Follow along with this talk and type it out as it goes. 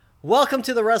Welcome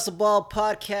to the WrestleBall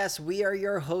Podcast. We are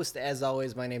your host, as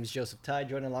always. My name is Joseph Ty.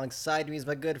 Joining alongside me is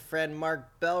my good friend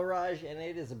Mark Belraj, and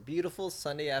it is a beautiful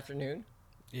Sunday afternoon.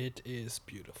 It is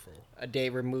beautiful. A day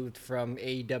removed from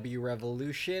AEW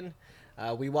Revolution.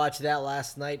 We watched that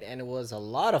last night, and it was a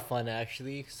lot of fun,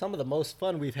 actually. Some of the most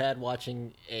fun we've had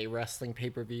watching a wrestling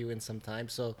pay-per-view in some time.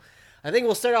 So I think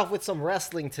we'll start off with some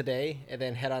wrestling today, and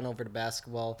then head on over to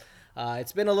basketball.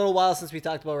 It's been a little while since we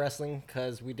talked about wrestling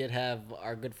because we did have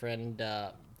our good friend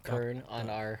Kern on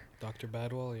our Dr.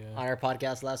 Badwell, on our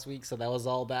podcast last week, so that was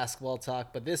all basketball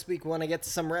talk. But this week we want to get to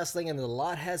some wrestling, and a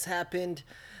lot has happened.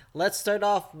 Let's start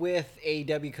off with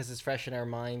AEW because it's fresh in our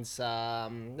minds.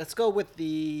 Let's go with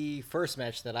the first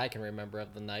match that I can remember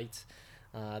of the night.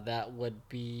 That would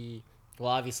be, well,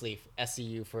 obviously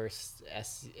SCU first.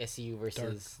 SCU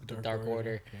versus the Dark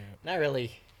Order. Yeah. Not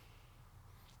really.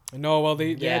 No, well,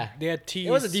 they had teased.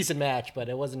 It was a decent match, but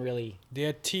it wasn't really. They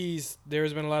had teased.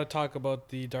 There's been a lot of talk about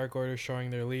the Dark Order showing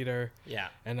their leader. Yeah.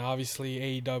 And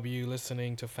obviously AEW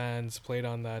listening to fans played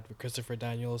on that with Christopher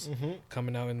Daniels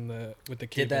coming out with the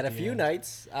kid. Did that a few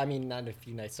nights. I mean, not a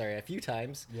few nights. Sorry, a few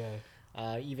times.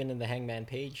 Yeah. Even in the Hangman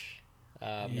Page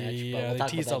match. Yeah, we'll they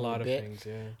teased a lot of bit. things.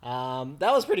 Yeah.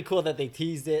 That was pretty cool that they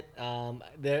teased it.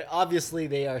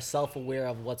 They are self-aware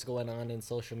of what's going on in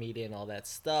social media and all that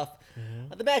stuff.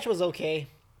 The match was okay,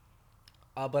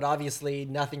 but obviously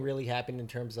nothing really happened in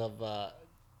terms of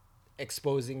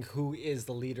exposing who is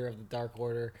the leader of the Dark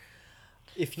Order.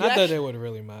 That it would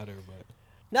really matter, but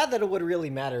not that it would really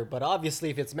matter, but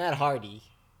obviously if it's Matt Hardy,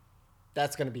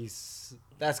 that's gonna be some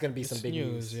big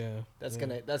news. Yeah, that's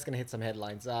gonna hit some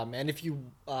headlines. And if you,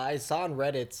 I saw on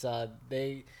Reddit,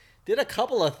 they did a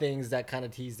couple of things that kind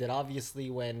of teased it. Obviously,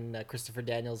 when Christopher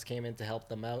Daniels came in to help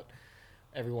them out,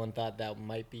 everyone thought that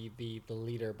might be the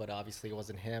leader, but obviously it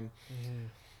wasn't him.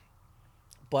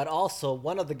 But also,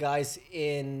 one of the guys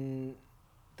in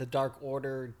the Dark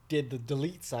Order did the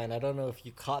delete sign. I don't know if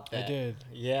you caught that. I did.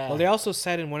 Yeah. Well, they also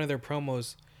said in one of their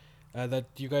promos that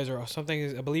you guys are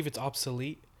something. I believe it's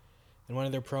obsolete. In one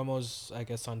of their promos, I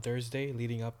guess on Thursday,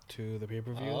 leading up to the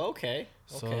pay-per-view. Oh, okay.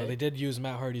 So they did use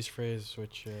Matt Hardy's phrase,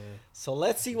 which. So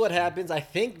let's see what happens. I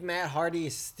think Matt Hardy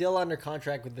is still under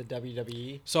contract with the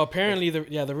WWE. So apparently,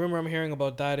 the rumor I'm hearing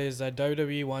about that is that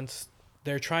WWE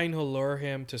they're trying to lure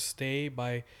him to stay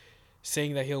by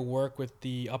saying that he'll work with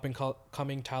the up and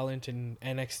coming talent in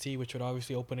NXT, which would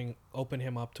obviously open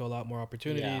him up to a lot more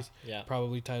opportunities. Yeah.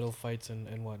 Probably title fights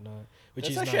and whatnot. Which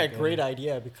That's is actually a great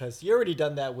idea because you already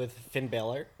done that with Finn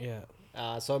Balor. Yeah.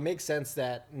 So it makes sense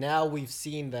that now we've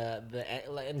seen the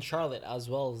and Charlotte as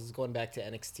well is going back to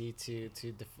NXT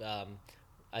to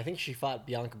I think she fought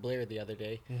Bianca Belair the other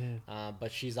day,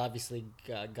 but she's obviously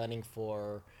gunning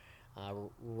for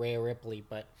Rhea Ripley.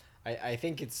 But I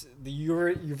think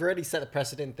you've already set a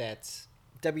precedent that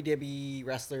WWE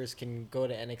wrestlers can go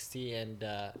to NXT, and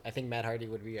I think Matt Hardy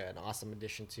would be an awesome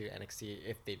addition to NXT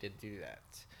if they did do that.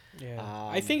 Yeah,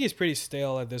 I think he's pretty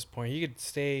stale at this point. He could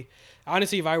stay.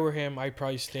 Honestly, if I were him, I'd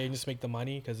probably stay and just make the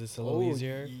money because it's a little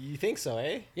easier. You think so,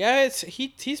 eh? Yeah,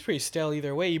 he's pretty stale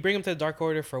either way. You bring him to the Dark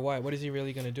Order for what? What is he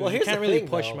really gonna do? Well, he here's can't the really thing,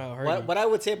 push though. Matt Hardy. What I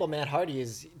would say about Matt Hardy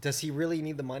is, does he really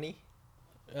need the money?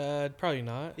 Probably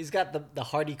not. He's got the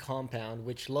Hardy compound,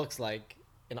 which looks like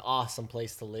an awesome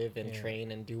place to live and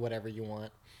train and do whatever you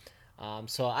want.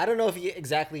 So I don't know if he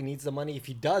exactly needs the money. If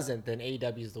he doesn't, then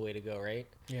AEW is the way to go, right?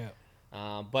 Yeah.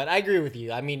 But I agree with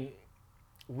you. I mean,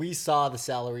 we saw the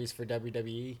salaries for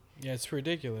WWE. Yeah, it's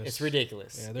ridiculous. It's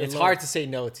ridiculous. Yeah, it's hard to say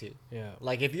no to. Yeah.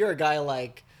 Like if you're a guy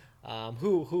like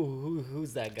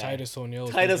who's that guy? Titus O'Neil.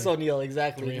 Titus O'Neil,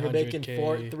 exactly. You're making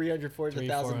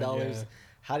 $400,000. Yeah.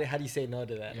 How do you say no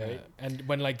to that, right? And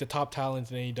when like the top talents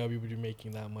in AEW would be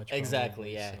making that much.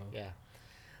 Exactly. Probably,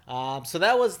 Yeah. So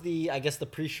that was the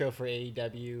pre-show for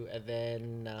AEW, and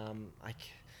then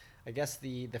I guess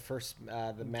the first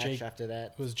match after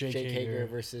that was Jake Hager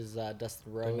versus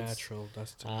Dustin Rhodes. The natural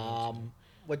Dustin.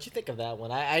 What'd you think of that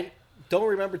one? I don't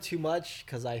remember too much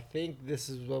because I think this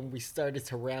is when we started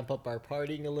to ramp up our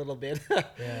partying a little bit.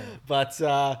 Yeah. But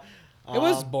it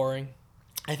was boring.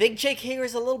 I think Jake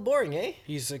Hager's a little boring, eh?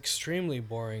 He's extremely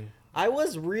boring. I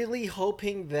was really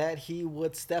hoping that he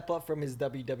would step up from his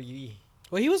WWE.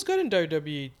 Well, he was good in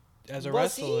WWE as a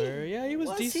wrestler. Yeah, he was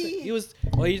decent.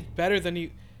 He's better than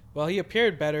he. Well, he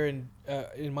appeared better in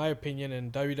my opinion,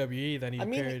 in WWE than he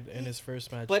appeared in his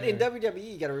first match. But in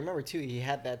WWE, you got to remember too, he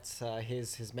had that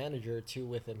his manager too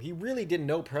with him. He really did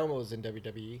no promos in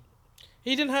WWE.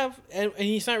 He didn't have, and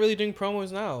he's not really doing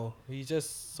promos now. He's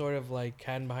just sort of like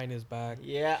hand behind his back.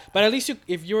 Yeah. But at least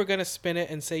if you were gonna spin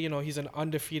it and say, he's an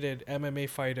undefeated MMA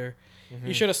fighter,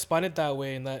 you should have spun it that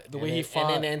way, and the way he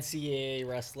fought, and an NCAA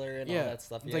wrestler and all that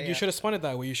stuff. Yeah, you should have spun it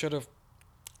that way. You should have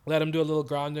let him do a little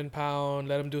ground and pound,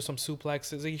 let him do some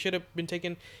suplexes. He should have been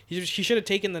taken. He should have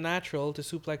taken the natural to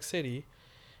Suplex City,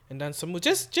 and done some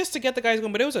just to get the guys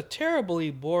going. But it was a terribly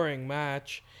boring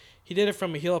match. He did it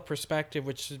from a heel perspective,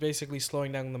 which is basically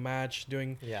slowing down the match,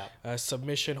 doing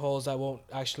submission holds that won't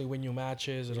actually win you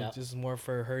matches. This is more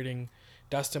for hurting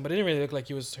Dustin, but it didn't really look like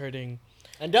he was hurting.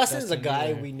 And Dustin's a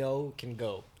guy we know can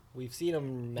go. We've seen him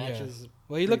in matches. Yeah.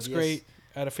 Well, he looks great.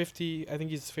 At a 50, I think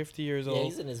he's 50 years old. Yeah,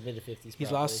 he's in his mid-50s.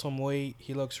 He's lost some weight.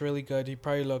 He looks really good. He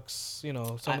probably looks,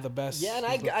 some of the best. Yeah, and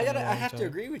I have to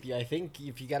agree with you. I think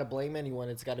if you got to blame anyone,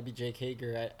 it's got to be Jake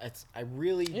Hager. I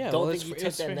really don't think he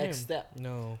took that next step.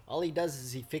 No. All he does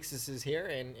is he fixes his hair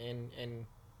and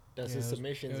does his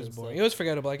submissions. It was boring. Stuff. It was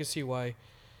forgettable. I can see why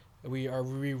we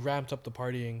ramped up the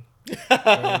partying during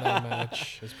that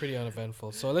match. It was pretty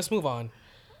uneventful. So let's move on.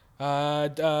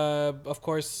 Of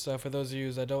course, for those of you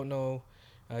that don't know,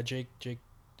 Jake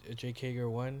Hager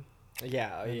won.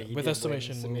 Yeah, with a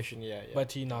submission, yeah.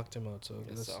 But he knocked him out. So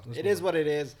it is what it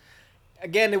is.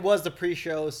 Again, it was the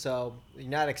pre-show, so you're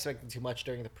not expecting too much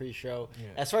during the pre-show. Yeah.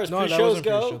 As far as pre-shows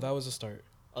go, pre-show. That was the start.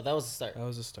 Oh, that was the start. That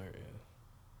was the start. Yeah.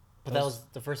 But that was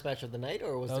the first match of the night,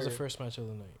 or was that was the first match of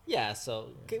the night? Yeah,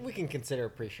 so we can consider a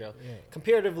pre-show. Yeah.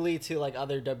 Comparatively to like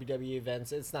other WWE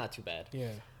events, it's not too bad. Yeah.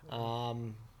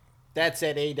 That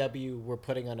said, AEW we're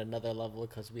putting on another level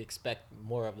because we expect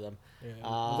more of them.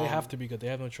 Yeah. They have to be good. They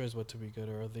have no choice but to be good,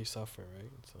 or they suffer, right?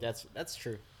 So. That's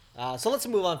true. So let's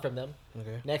move on from them.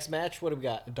 Okay. Next match, what do we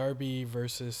got? Darby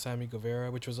versus Sammy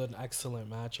Guevara, which was an excellent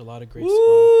match. A lot of great spots.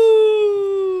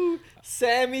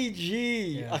 Sammy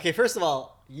G. Yeah. Okay, first of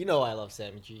all, I love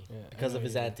Sammy G because of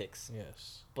his antics.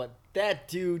 Yes. But that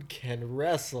dude can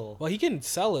wrestle. Well, he can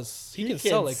sell He can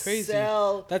sell like crazy.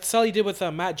 That sell he did with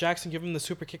Matt Jackson, giving him the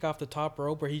super kick off the top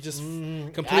rope, where he just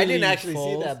completely. I didn't actually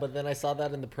see that, but then I saw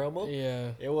that in the promo.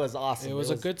 Yeah, it was awesome. It was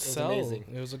a good sell. Amazing.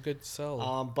 It was a good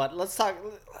sell. But let's talk.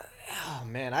 Oh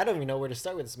man, I don't even know where to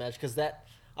start with this match because that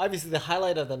obviously the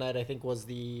highlight of the night I think was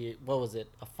a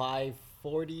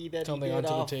 540 that he did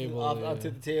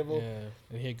onto the table. Yeah,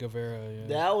 and he hit Guevara. Yeah,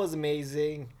 that was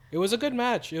amazing. It was a good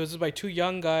match. It was by two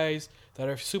young guys that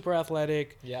are super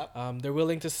athletic. Yeah. They're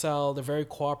willing to sell. They're very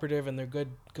cooperative, and they're good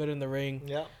in the ring.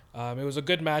 Yeah. It was a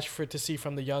good match to see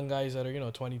from the young guys that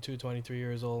are 22, 23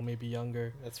 years old, maybe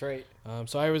younger. That's right.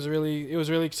 So it was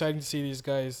really exciting to see these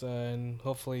guys, and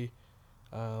hopefully.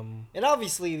 And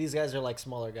obviously these guys are like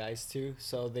smaller guys too,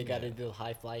 so they got to do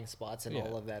high flying spots and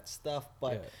all of that stuff.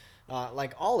 But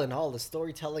like all in all, the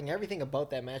storytelling, everything about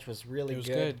that match was really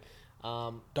good.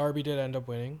 Darby did end up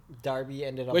winning. Darby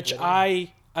ended up winning.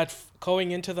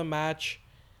 Going into the match,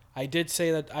 I did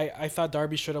say that I thought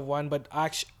Darby should have won, but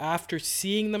after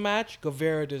seeing the match,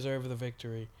 Guevara deserved the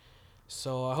victory.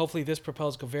 So hopefully this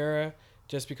propels Guevara,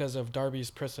 just because of Darby's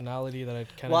personality that I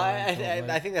kind of. Well,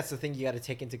 I think that's the thing you got to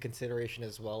take into consideration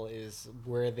as well is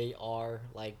where they are.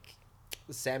 Like,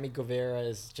 Sammy Guevara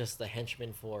is just a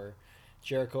henchman for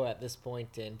Jericho at this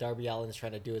point, and Darby Allin's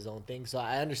trying to do his own thing. So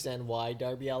I understand why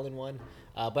Darby Allin won,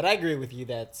 but I agree with you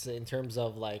that in terms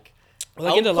of like,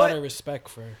 I get a lot of respect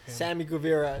for him. Sammy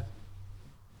Guevara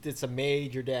did some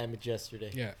major damage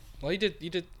yesterday. Yeah, well,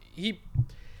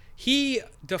 he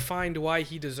defined why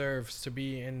he deserves to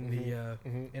be in the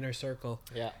inner circle.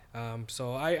 Yeah.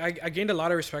 So I gained a lot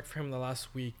of respect for him the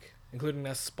last week, including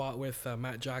that spot with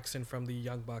Matt Jackson from the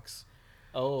Young Bucks.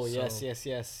 Oh, so,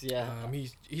 yes, yeah.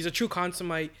 He's a true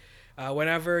consummate.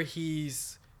 Whenever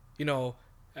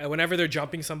whenever they're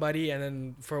jumping somebody and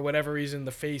then for whatever reason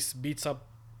the face beats up,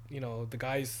 the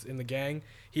guys in the gang,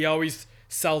 he always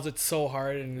sells it so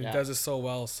hard and does it so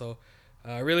well. So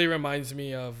really reminds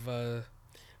me of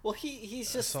well,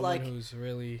 he's just someone like who's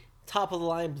really top of the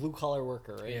line blue collar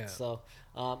worker, right? Yeah. So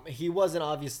he wasn't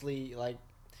obviously like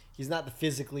he's not the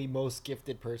physically most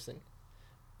gifted person,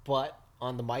 but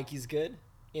on the mic he's good.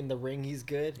 In the ring he's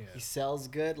good. Yeah. He sells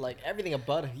good. Like everything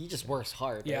about him, he just works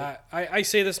hard. Yeah, right? I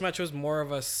say this match was more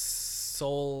of a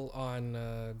soul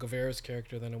on Guevara's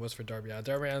character than it was for Darby.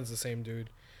 Darby Allin's the same dude.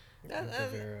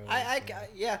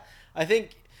 I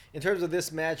think in terms of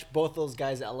this match, both those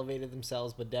guys elevated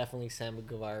themselves, but definitely Sammy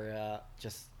Guevara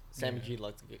Sammy G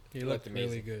looked good. He looked amazing.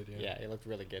 Really good. Yeah, he looked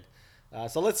really good.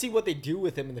 So let's see what they do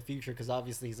with him in the future, because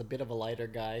obviously he's a bit of a lighter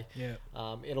guy. Yeah.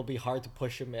 It'll be hard to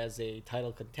push him as a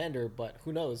title contender, but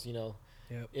who knows? Yep.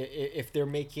 If they're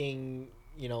making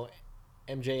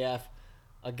MJF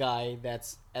a guy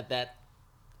that's at that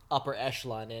upper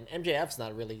echelon, and MJF's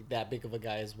not really that big of a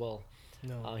guy as well.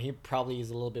 No. He probably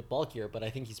is a little bit bulkier, but I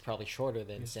think he's probably shorter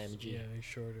than Sammy G. Yeah, he's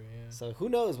shorter. Yeah. So who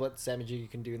knows what Sammy G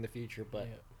can do in the future, but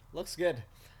Yeah. looks good.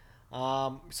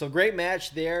 So great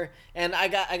match there, and I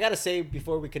gotta say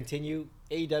before we continue,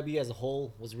 AEW as a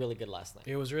whole was really good last night.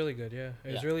 It was really good. Yeah,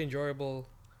 it was Yeah. really enjoyable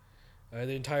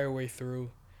the entire way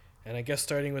through, and I guess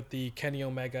starting with the Kenny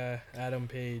Omega Adam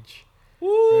Page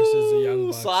versus the Young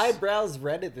Bucks. So I browsed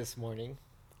Reddit this morning,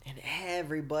 and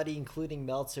everybody, including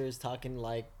Meltzer, is talking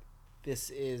like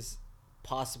this is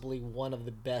possibly one of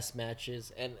the best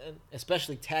matches, and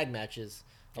especially tag matches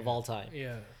of all time.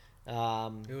 Yeah,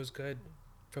 it was good.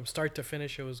 From start to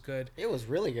finish, it was good. It was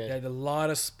really good. They had a lot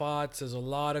of spots. There's a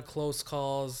lot of close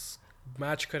calls.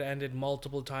 Match could have ended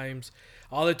multiple times.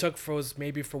 All it took was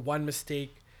maybe for one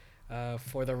mistake,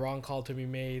 for the wrong call to be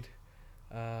made.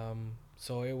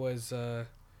 So it was.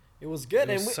 It was good.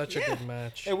 It was such a good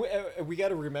match. And we got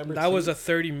to remember that was a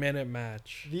 30-minute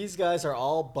match. These guys are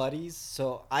all buddies,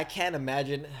 so I can't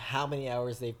imagine how many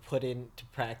hours they've put in to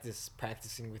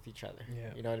practicing with each other.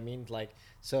 Yeah. You know what I mean? Like,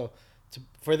 so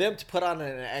for them to put on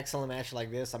an excellent match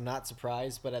like this, I'm not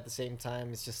surprised, but at the same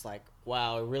time, it's just like,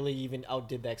 wow, it really even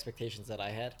outdid the expectations that I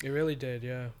had. It really did,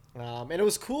 yeah. And it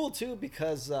was cool, too,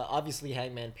 because obviously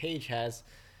Hangman Page has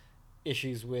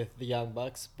issues with the Young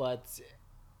Bucks, but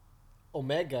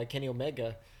Kenny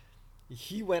Omega,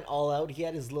 he went all out. He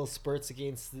had his little spurts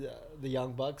against the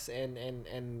Young Bucks,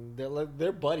 and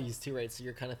they're buddies too, right? So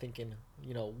you're kind of thinking,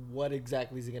 you know, what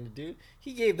exactly is he going to do?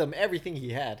 He gave them everything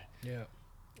he had.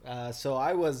 Yeah. So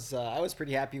I was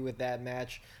pretty happy with that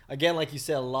match. Again, like you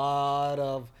said,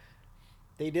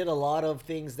 they did a lot of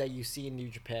things that you see in New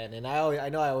Japan, and I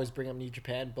know I always bring up New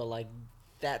Japan, but like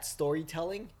that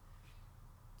storytelling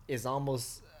is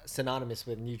almost synonymous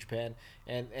with New Japan,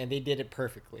 and they did it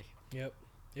perfectly. Yep.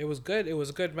 It was good. It was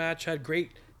a good match. Had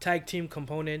great tag team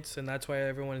components, and that's why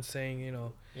everyone is saying, you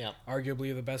know,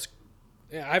 arguably the best.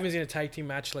 Yeah, I haven't seen a tag team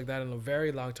match like that in a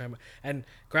very long time. And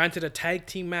granted, a tag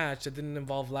team match that didn't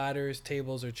involve ladders,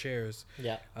 tables, or chairs.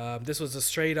 Yeah. This was a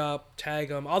straight up tag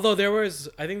 'em. Although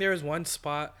I think there was one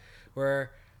spot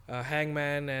where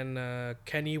Hangman and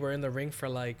Kenny were in the ring for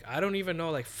like, I don't even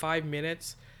know, like 5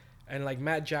 minutes, and like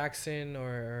Matt Jackson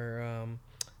or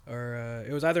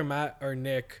it was either Matt or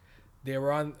Nick. They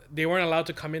weren't allowed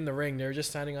to come in the ring. They were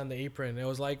just standing on the apron. It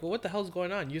was like, well, what the hell's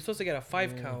going on? You're supposed to get a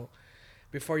 5 count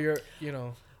before you're, you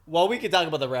know. Well, we could talk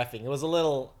about the reffing. It was a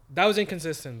little... That was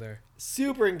inconsistent there.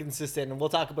 Super inconsistent, and we'll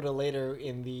talk about it later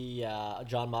in the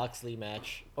John Moxley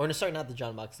match. Or, no, sorry, not the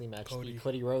John Moxley match. The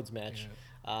Cody Rhodes match.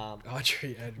 Yeah.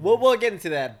 Audrey Edwards. We'll get into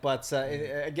that, but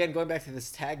again, going back to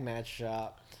this tag match...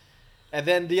 and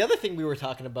then the other thing we were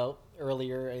talking about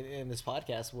earlier in this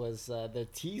podcast was the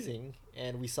teasing,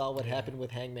 and we saw what happened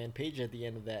with Hangman Page at the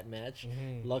end of that match.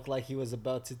 Mm-hmm. Looked like he was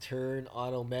about to turn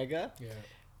on Omega. Yeah.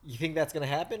 You think that's gonna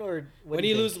happen, or when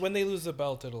they lose the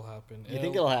belt, it'll happen. You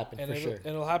think it'll happen for sure? And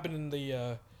it'll happen in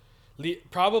the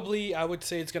probably. I would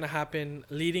say it's gonna happen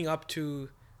leading up to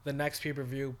the next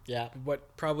pay-per-view. Yeah.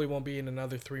 What probably won't be in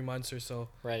another 3 months or so.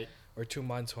 Right. Or 2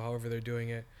 months, however they're doing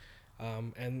it.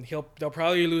 And they'll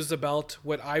probably lose the belt.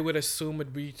 What I would assume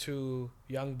would be to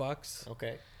Young Bucks.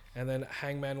 Okay. And then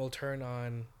Hangman will turn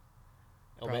on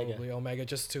Omega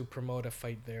just to promote a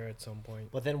fight there at some point.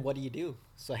 But then what do you do?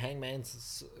 So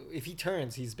Hangman's, if he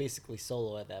turns, he's basically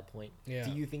solo at that point. Yeah.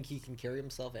 Do you think he can carry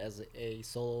himself as a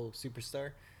solo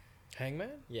superstar?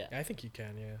 Hangman? Yeah. I think he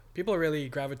can, yeah. People really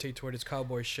gravitate toward his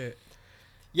cowboy shit.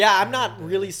 Yeah, I'm not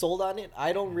really sold on it.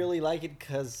 I don't really like it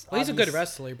because... Well, he's a good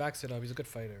wrestler. He backs it up. He's a good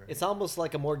fighter. Right? It's almost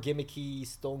like a more gimmicky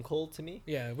Stone Cold to me.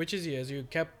 Yeah, which is he is. You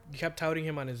kept touting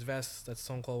him on his vest that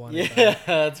Stone Cold wanted Yeah, back.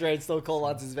 that's right. Stone Cold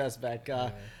wants his vest back.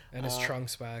 And his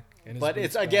trunks back. And his but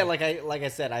it's, back. again, like I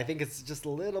said, I think it's just a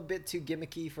little bit too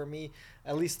gimmicky for me.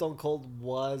 At least Stone Cold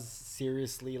was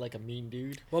seriously like a mean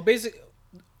dude. Well, basically...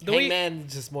 Hangman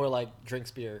just more like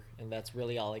drinks beer, and that's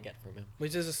really all I get from him.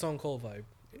 Which is a Stone Cold vibe.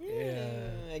 Yeah.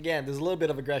 Again, there's a little bit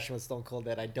of aggression with Stone Cold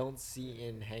that I don't see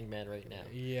in Hangman right now.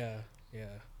 Yeah.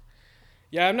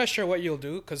 I'm not sure what you'll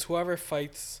do because whoever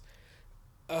fights,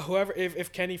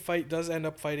 if Kenny does end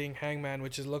up fighting Hangman,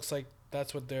 which looks like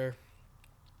that's what they're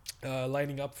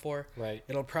lining up for. Right.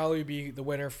 It'll probably be the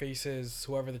winner faces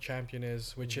whoever the champion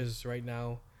is, which is right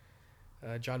now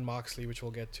John Moxley, which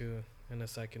we'll get to in a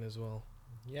second as well.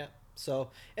 Yeah. So,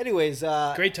 anyways,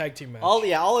 great tag team match.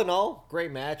 All in all,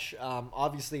 great match.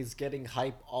 Obviously, it's getting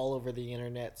hype all over the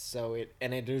internet, so it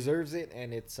deserves it,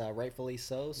 and it's rightfully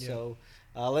so. Yeah. So,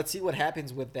 let's see what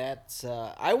happens with that.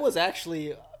 I was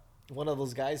actually one of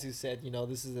those guys who said, you know,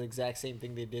 this is the exact same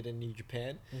thing they did in New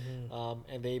Japan,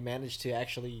 and they managed to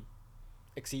actually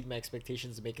exceed my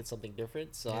expectations and make it something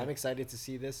different. So Yeah. I'm excited to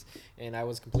see this, and I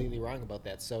was completely wrong about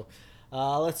that. So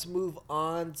let's move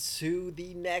on to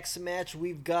the next match.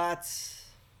 We've got.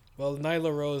 Well,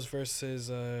 Nyla Rose versus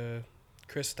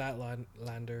Chris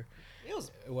Statlander. It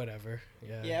was Whatever.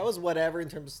 Yeah. Yeah, it was whatever in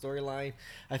terms of storyline.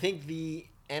 I think the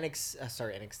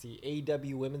NXT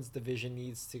AEW Women's Division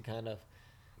needs to kind of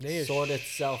sort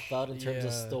itself out in terms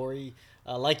of story.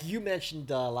 Like you mentioned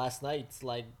last night,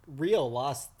 like Rio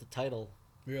lost the title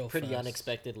pretty fast.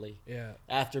 unexpectedly. Yeah.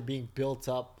 After being built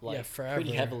up like forever.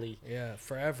 pretty heavily. Yeah,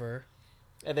 forever.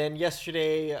 And then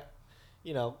yesterday,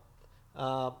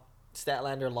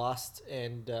 Statlander lost,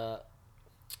 and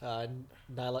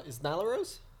Nyla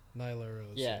Rose? Nyla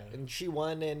Rose. Yeah, and she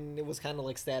won, and it was kind of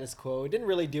like status quo. It didn't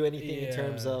really do anything in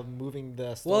terms of moving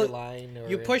the storyline.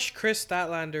 You pushed Chris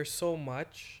Statlander so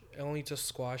much only to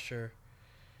squash her.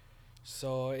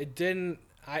 So it didn't.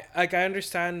 I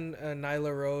understand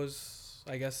Nyla Rose.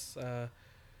 I guess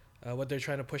what they're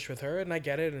trying to push with her, and I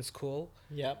get it, and it's cool.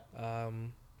 Yep.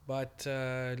 But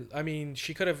I mean,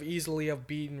 she could have easily have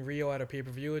beaten Rio at a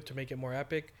pay-per-view to make it more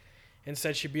epic.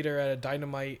 Instead, she beat her at a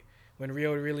Dynamite when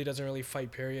Rio really doesn't really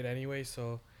fight, period, anyway.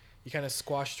 So you kind of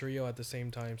squashed Rio at the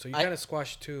same time. So you kind of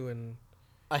squashed two, and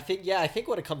I think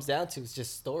what it comes down to is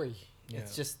just story. Yeah.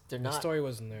 It's just the story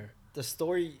wasn't there. The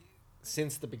story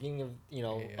since the beginning of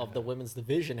of the women's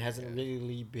division hasn't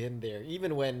really been there.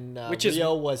 Even when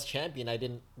Rio was champion, I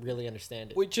didn't really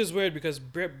understand it. Which is weird because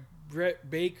Britt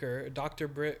Baker, Dr.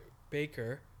 Britt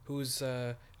Baker, who's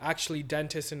actually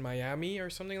dentist in Miami or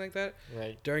something like that,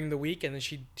 right, during the week, and then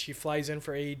she flies in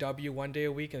for AEW one day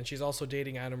a week, and she's also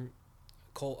dating Adam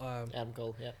Cole,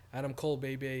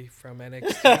 baby, from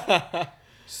NXT.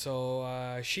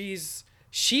 So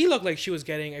she looked like she was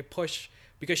getting a push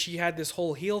because she had this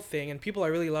whole heel thing, and people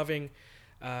are really loving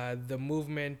the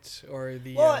movement or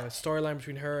the storyline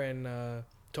between her and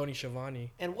Tony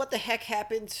Schiavone. And what the heck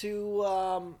happened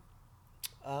to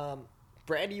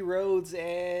Brandy Rhodes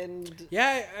and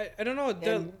I don't know,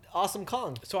 and Awesome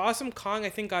Kong. So Awesome Kong I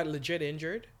think got legit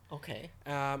injured. Okay.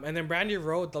 And then Brandy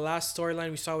Rhodes, the last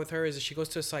storyline we saw with her is that she goes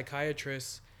to a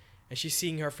psychiatrist and she's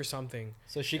seeing her for something.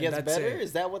 So she gets better?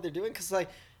 Is that what they're doing? Because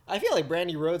I feel like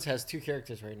Brandy Rhodes has two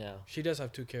characters right now. She does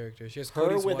have two characters. She has her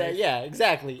Cody's with wife. That. Yeah,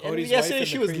 exactly. Cody's and yesterday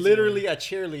she was literally a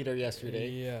cheerleader yesterday.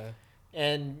 Yeah.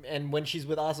 And when she's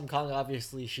with Awesome Kong,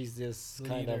 obviously she's this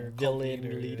kind of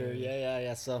villain leader.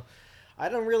 Yeah. So I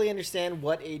don't really understand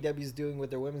what AEW is doing with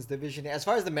their women's division. As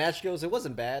far as the match goes, it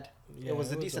wasn't bad. It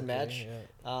was a decent match.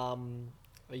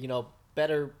 Yeah.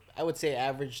 Better, I would say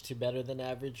average to better than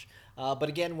average. But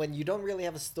again, when you don't really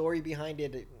have a story behind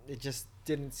it, it just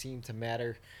didn't seem to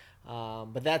matter.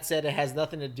 But that said, it has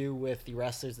nothing to do with the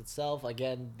wrestlers itself.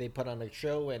 Again, they put on a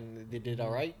show and they did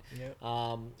all right.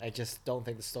 Yeah. I just don't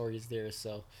think the story is there.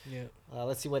 So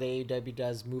let's see what AEW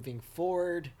does moving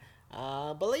forward.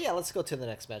 But yeah, let's go to the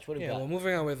next match. What do we got? Well,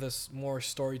 moving on with this more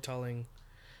storytelling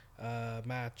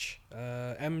match.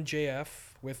 MJF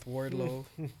with Wardlow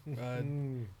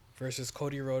versus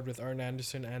Cody Rhodes with Arn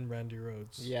Anderson and Brandy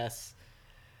Rhodes. Yes.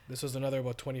 This was another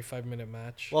about 25-minute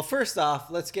match. Well, first off,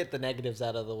 let's get the negatives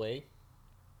out of the way.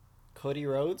 Cody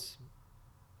Rhodes,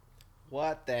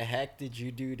 what the heck did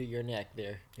you do to your neck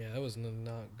there? Yeah, that was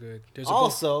not good.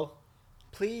 Also,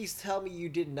 please tell me you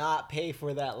did not pay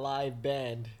for that live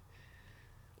band.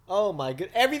 Oh my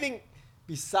good! Everything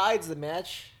besides the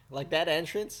match, like that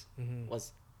entrance,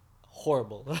 was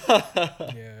horrible.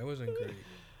 Yeah, it wasn't great.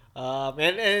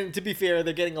 And to be fair,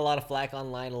 they're getting a lot of flack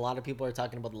online. A lot of people are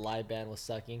talking about the live band was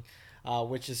sucking,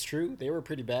 which is true. They were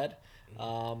pretty bad.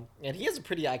 And he has a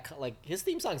pretty his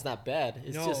theme song's not bad.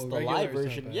 It's just the live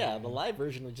version. The live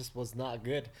version just was not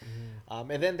good.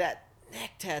 And then that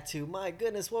neck tattoo. My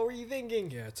goodness, what were you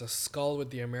thinking? Yeah, it's a skull with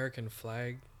the American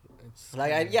flag. It's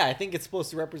I think it's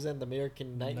supposed to represent the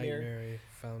American Nightmare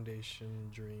Foundation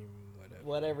dream,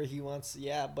 whatever he wants.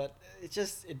 Yeah, but it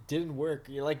didn't work.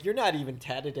 You're not even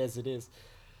tatted as it is.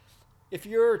 If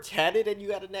you're tatted and you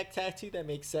got a neck tattoo, that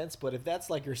makes sense. But if that's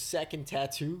like your second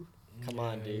tattoo, come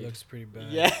on, dude. It looks pretty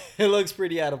bad. Yeah, it looks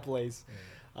pretty out of place.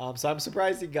 Yeah. So I'm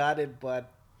surprised he got it,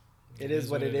 but it is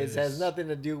what it is. It has nothing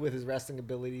to do with his wrestling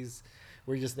abilities.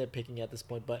 We're just nitpicking at this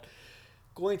point. But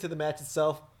going to the match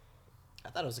itself, I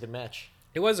thought it was a good match.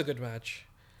 It was a good match.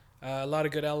 A lot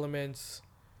of good elements.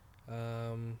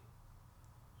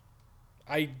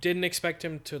 I didn't expect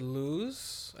him to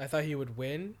lose. I thought he would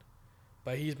win,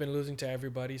 but he's been losing to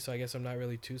everybody, so I guess I'm not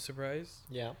really too surprised.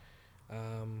 Yeah.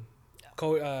 Not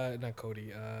Cody.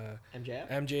 MJF?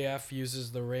 MJF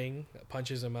uses the ring,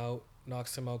 punches him out,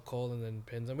 knocks him out cold, and then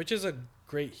pins him, which is a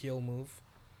great heel move.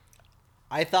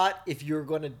 I thought if you're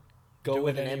going to go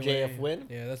with an MJF win.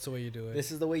 Yeah, that's the way you do it.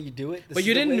 This is the way you do it. But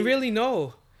you didn't really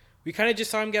know. We kind of just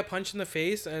saw him get punched in the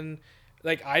face, and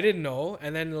like I didn't know.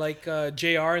 And then like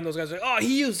JR and those guys were like, oh,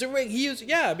 he used the ring.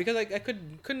 Because like I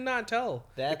could not tell.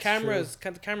 That's the cameras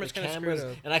true. kind of screwed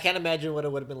up. And I can't imagine what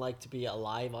it would have been like to be a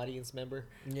live audience member.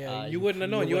 Yeah, you wouldn't have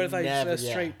known. You would have like a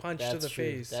straight punch to the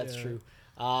face. That's true.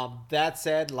 That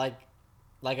said, like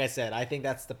I said, I think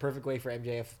that's the perfect way for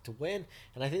MJF to win,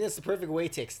 and I think that's the perfect way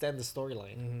to extend the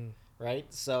storyline. Mm-hmm. Right?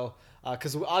 So,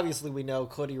 because obviously we know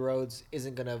Cody Rhodes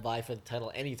isn't going to vie for the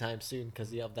title anytime soon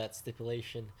because of that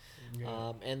stipulation.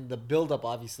 Yeah. And the build-up,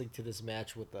 obviously, to this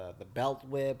match with the belt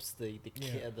whips, the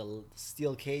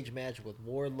steel cage match with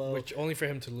Wardlow. Which only for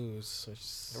him to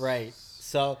lose. Right.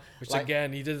 So,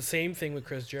 again, he did the same thing with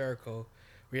Chris Jericho.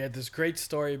 We had this great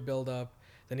story build-up.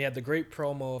 Then he had the great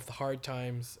promo of the hard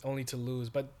times, only to lose.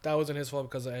 But that wasn't his fault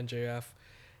because of MJF.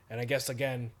 And I guess,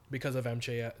 again, because of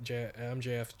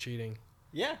MJF cheating.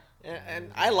 Yeah, and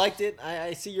I liked it.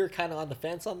 I see you're kind of on the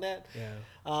fence on that. Yeah.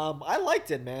 I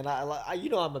liked it, man.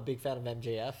 I'm a big fan of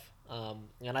MJF.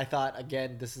 And I thought,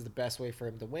 again, this is the best way for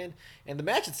him to win. And the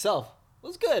match itself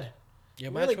was good.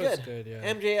 Yeah, really match was good,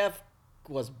 yeah. MJF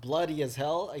was bloody as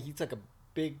hell. He took a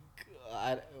big...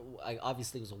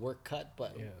 obviously, it was a work cut,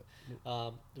 but... Yeah.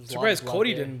 Surprised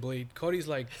Cody didn't bleed. Cody's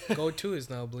like go-to is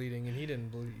now bleeding, and he didn't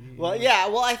bleed.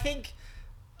 I think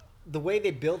the way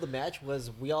they built the match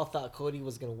was we all thought Cody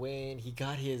was gonna win. He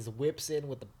got his whips in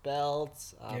with the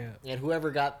belts, and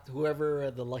whoever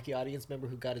the lucky audience member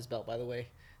who got his belt, by the way,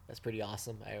 that's pretty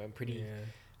awesome. I'm pretty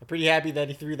happy that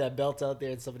he threw that belt out there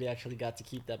and somebody actually got to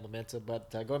keep that momentum.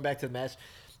 But going back to the match,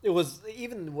 it was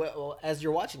even as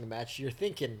you're watching the match, you're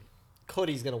thinking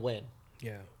Cody's gonna win.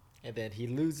 Yeah. And then he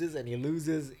loses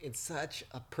in such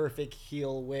a perfect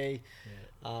heel way.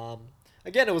 Yeah.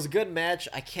 Again, it was a good match.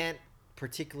 I can't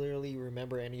particularly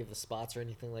remember any of the spots or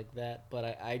anything like that,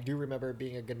 but I do remember it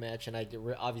being a good match, and I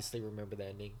obviously remember the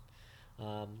ending.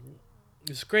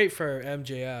 It's great for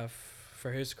MJF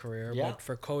for his career, yeah. But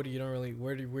for Cody, you don't really.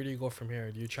 Where do you go from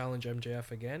here? Do you challenge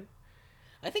MJF again?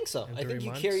 I think so. I think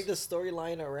you carry the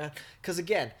storyline around because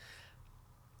again.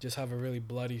 Just have a really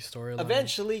bloody storyline.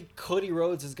 Eventually, Cody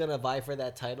Rhodes is going to vie for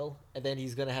that title, and then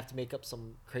he's going to have to make up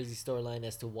some crazy storyline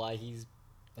as to why he's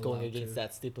going against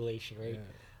that stipulation, right?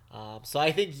 Yeah. So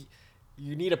I think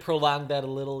you need to prolong that a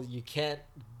little. You can't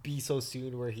be so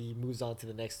soon where he moves on to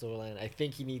the next storyline. I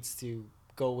think he needs to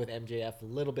go with MJF a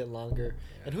little bit longer.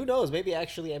 Yeah. And who knows, maybe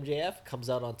actually MJF comes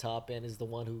out on top and is the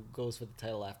one who goes for the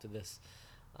title after this.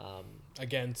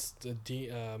 Against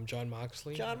John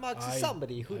Moxley. John Moxley,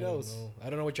 somebody. Who knows?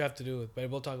 I don't know what you have to do with, but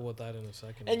we'll talk about that in a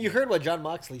second. And you heard what John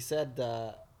Moxley said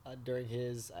during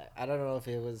his. I don't know if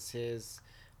it was his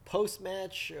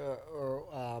post-match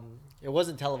or it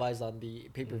wasn't televised on the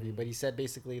pay-per-view, but he said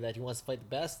basically that he wants to fight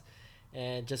the best,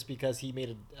 and just because he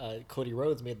made Cody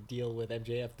Rhodes made a deal with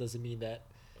MJF doesn't mean that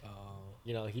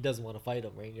he doesn't want to fight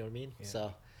him, right? You know what I mean? Yeah.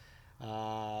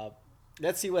 So.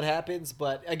 Let's see what happens.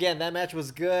 But, again, that match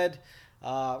was good.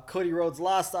 Cody Rhodes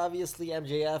lost, obviously.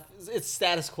 MJF, it's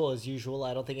status quo as usual.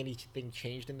 I don't think anything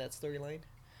changed in that storyline.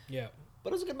 Yeah. But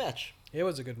it was a good match. It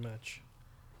was a good match.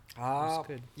 It was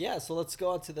good. Yeah, so let's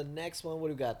go on to the next one. What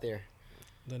do we got there?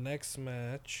 The next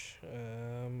match,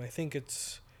 I think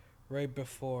it's right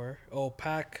before. Oh,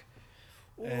 Pac.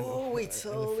 We totally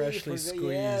freshly squeezed.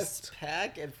 Yes,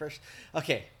 Pac and fresh.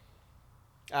 Okay.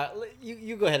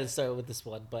 You go ahead and start with this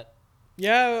one, but...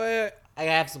 Yeah, I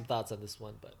have some thoughts on this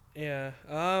one, but yeah,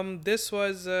 this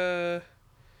was it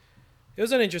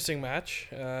was an interesting match.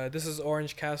 This is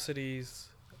Orange Cassidy's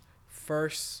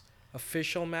first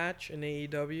official match in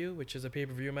AEW, which is a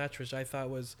pay-per-view match, which I thought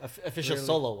was official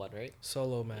solo one, right?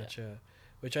 Solo match, yeah.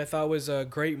 Which I thought was a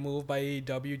great move by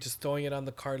AEW, just throwing it on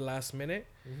the card last minute.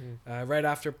 Mm-hmm. Right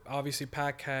after, obviously,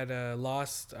 Pac had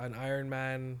lost an Iron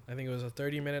Man. I think it was a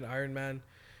 30-minute Iron Man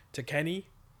to Kenny.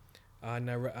 On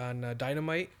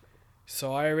Dynamite,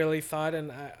 so I really thought,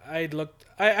 and I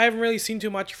haven't really seen too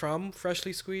much from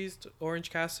freshly squeezed Orange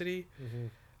Cassidy,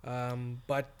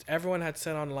 but everyone had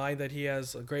said online that he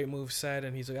has a great moveset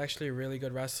and he's actually a really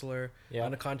good wrestler. Yeah.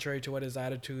 On the contrary to what his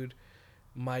attitude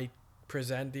might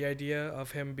present the idea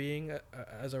of him being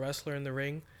as a wrestler in the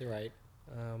ring. You're right.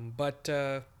 But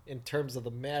in terms of the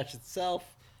match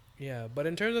itself,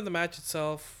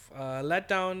 let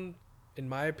down. In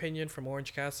my opinion, from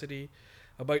Orange Cassidy,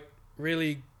 but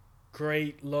really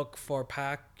great look for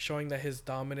Pac, showing that his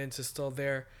dominance is still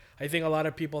there. I think a lot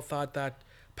of people thought that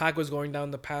Pac was going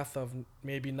down the path of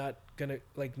maybe not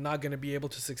gonna be able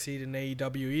to succeed in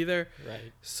AEW either.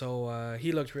 Right. So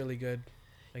he looked really good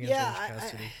against Orange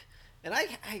Cassidy.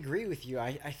 I agree with you.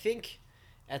 I think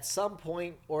at some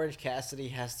point, Orange Cassidy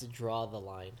has to draw the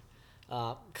line.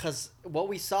 Because what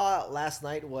we saw last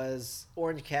night was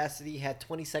Orange Cassidy had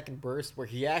 20-second bursts where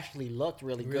he actually looked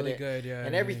really good. Yeah.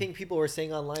 And everything people were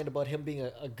saying online about him being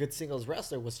a good singles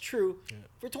wrestler was true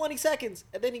for 20 seconds.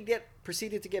 And then he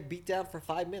proceeded to get beat down for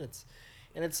 5 minutes.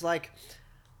 And it's like,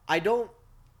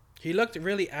 He looked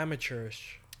really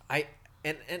amateurish.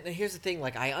 And here's the thing,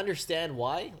 like, I understand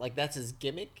why. Like, that's his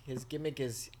gimmick. His gimmick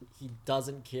is he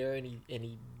doesn't care and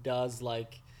he does,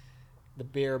 like, the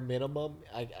bare minimum.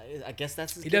 I guess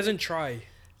that's his He gimmick. doesn't try.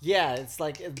 Yeah, it's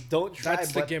like, don't try.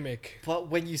 That's the gimmick. But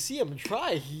when you see him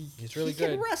try, he's really good.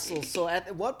 He can wrestle. So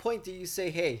at what point do you say,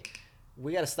 hey,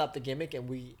 we got to stop the gimmick and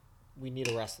we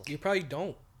need a wrestler? You probably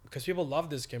don't, because people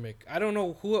love this gimmick. I don't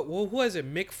know who is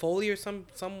it, Mick Foley or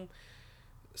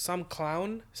some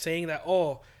clown saying that,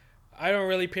 oh, I don't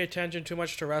really pay attention too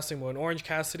much to wrestling, but when Orange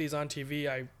Cassidy's on TV,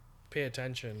 I pay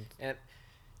attention.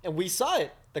 And we saw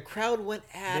it. The crowd went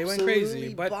absolutely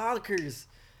crazy, bonkers.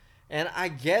 And I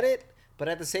get it, but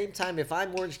at the same time, if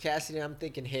I'm Orange Cassidy, I'm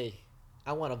thinking, hey,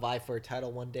 I want to vie for a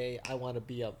title one day. I want to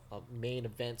be a main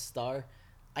event star.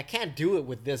 I can't do it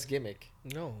with this gimmick.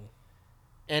 No.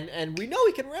 And we know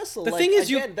he can wrestle. The thing is,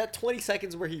 that 20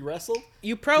 seconds where he wrestled,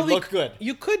 you probably looked good.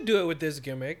 You could do it with this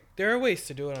gimmick. There are ways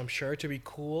to do it, I'm sure, to be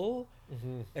cool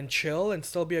and chill and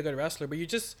still be a good wrestler. But you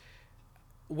just,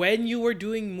 when you were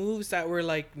doing moves that were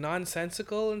like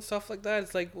nonsensical and stuff like that,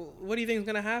 it's like, well, what do you think is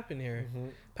gonna happen here?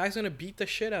 Pac's gonna beat the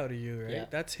shit out of you, right? Yeah.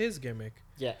 That's his gimmick.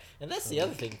 Yeah, and that's the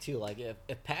other thing too. Like,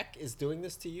 if Pac is doing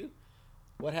this to you,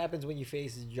 what happens when you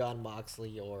face John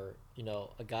Moxley or,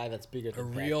 a guy that's bigger than A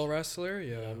Pac? real wrestler? Yeah.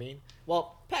 You know what I mean?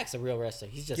 Well, Pac's a real wrestler.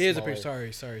 He's just He is smaller.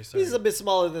 sorry. He's a bit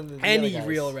smaller than the Any other guys.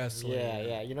 real wrestler.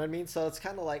 Yeah. You know what I mean? So it's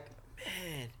kind of like,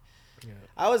 man. Yeah.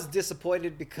 I was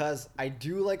disappointed because I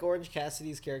do like Orange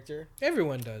Cassidy's character.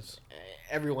 Everyone does.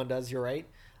 Everyone does, you're right.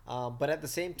 But at the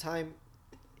same time,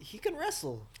 he can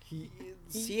wrestle. He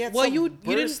had some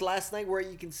bursts last night where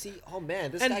you can see, oh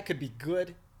man, this guy could be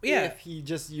good. Yeah. If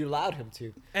you allowed him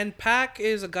to. And Pac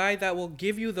is a guy that will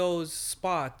give you those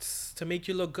spots to make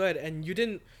you look good. And you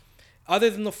didn't, other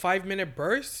than the 5-minute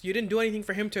bursts, you didn't do anything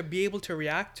for him to be able to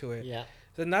react to it. Yeah.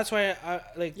 And that's why I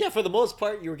like. Yeah, for the most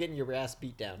part, you were getting your ass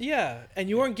beat down. Yeah, and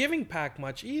you weren't giving Pac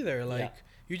much either. Like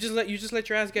you just let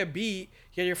your ass get beat.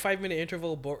 You had your 5-minute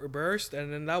interval burst,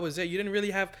 and then that was it. You didn't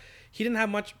really have. He didn't have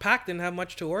much. Pac didn't have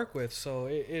much to work with, so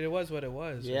it was what it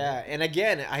was. Yeah, right? and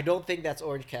again, I don't think that's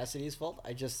Orange Cassidy's fault.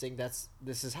 I just think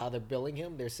this is how they're billing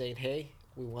him. They're saying, hey,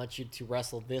 we want you to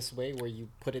wrestle this way, where you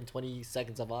put in 20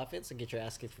 seconds of offense and get your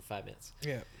ass kicked for 5 minutes.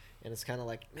 Yeah, and it's kind of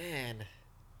like, man,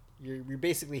 you're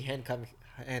basically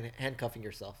handcuffing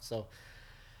yourself. So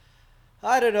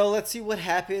I don't know. Let's see what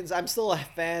happens. I'm still a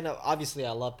fan of, obviously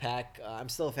I love Pac. I'm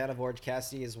still a fan of Orange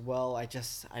Cassidy as well.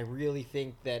 I really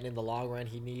think that in the long run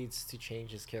he needs to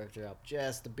change his character up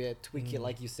just a bit, tweak it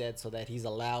like you said, so that he's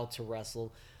allowed to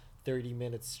wrestle 30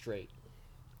 minutes straight.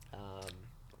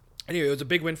 Anyway, it was a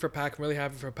big win for Pac. I'm really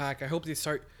happy for Pac. I hope they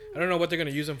start. I don't know what they're gonna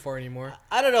use him for anymore.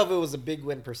 I don't know if it was a big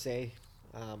win per se.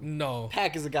 No.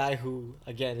 Pac is a guy who,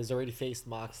 again, has already faced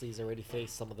Moxley. He's already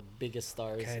faced some of the biggest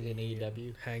stars in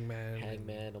AEW.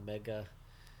 Hangman, Omega.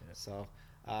 Yeah. So,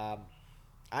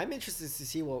 I'm interested to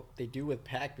see what they do with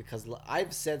Pac, because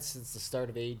I've said since the start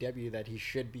of AEW that he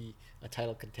should be a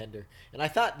title contender. And I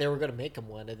thought they were going to make him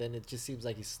one, and then it just seems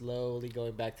like he's slowly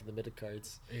going back to the mid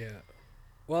cards. Yeah.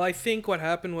 Well, I think what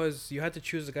happened was you had to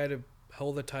choose a guy to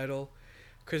hold the title.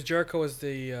 Chris Jericho was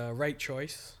the right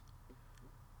choice.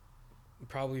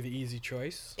 Probably the easy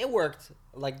choice. It worked.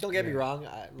 Like, don't get me wrong.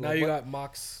 Now you got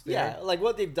Mox there. Yeah, like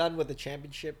what they've done with the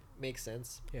championship makes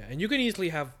sense. Yeah, and you can easily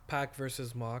have Pac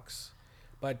versus Mox,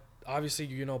 but obviously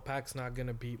Pac's not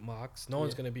gonna beat Mox. No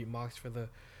one's gonna beat Mox for the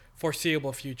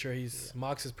foreseeable future.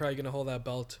 Mox is probably gonna hold that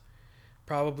belt,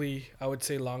 probably I would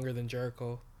say longer than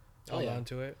Jericho. Hold on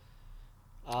to it.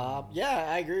 Yeah,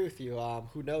 I agree with you.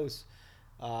 Who knows?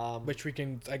 Which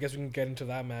I guess we can get into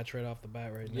that match right off the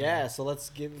bat right now. Yeah, so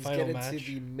let's get into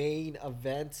the main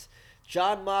event.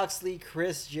 Jon Moxley,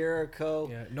 Chris Jericho.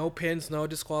 Yeah, no pins, no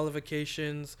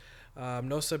disqualifications,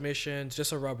 no submissions,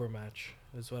 just a rubber match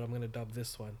is what I'm going to dub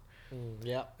this one.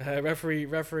 Yeah.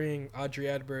 Refereeing Audrey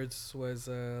Edwards was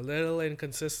a little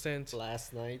inconsistent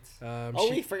last night.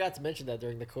 We forgot to mention that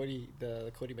during the Cody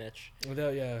match.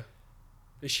 Yeah.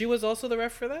 She was also the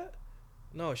ref for that?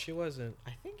 No, she wasn't.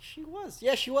 I think she was.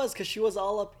 Yeah, she was, because she was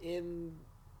all up in...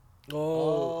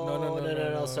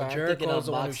 No. Sorry, Jericho's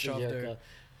the one who Moxley, shoved her.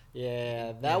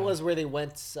 Yeah, that was where they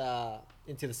went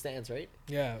into the stands, right?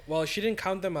 Yeah, well, she didn't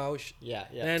count them out.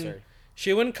 Sorry.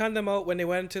 She wouldn't count them out when they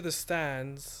went into the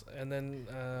stands, and then...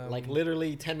 like,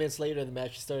 literally 10 minutes later in the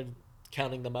match, she started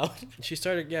counting them out. She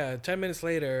started, 10 minutes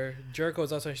later, Jericho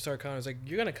was outside, she started counting. I was like,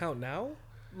 you're going to count now?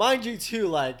 Mind you, too,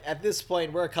 like, at this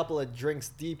point, we're a couple of drinks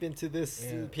deep into this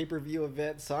Yeah. pay-per-view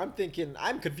event, so I'm thinking,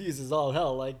 I'm confused as all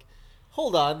hell. Like,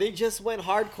 hold on, they just went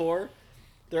hardcore.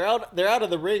 They're out of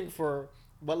the ring for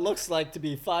what looks like to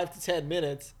be 5 to 10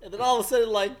 minutes, and then all of a sudden,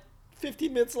 like,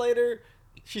 15 minutes later,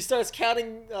 she starts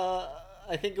counting,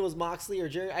 I think it was Moxley or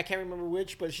Jerry, I can't remember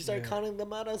which, but she started counting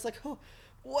them out. I was like, oh,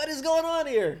 what is going on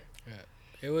here? Yeah.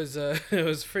 It was it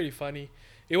was pretty funny.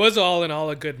 It was all in all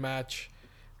a good match.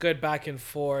 Good back and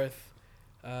forth.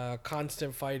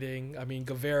 Constant fighting. I mean,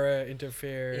 Guevara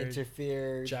interfered.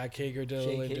 Jack Hager did a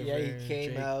little interfering. Yeah, he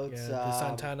came out. The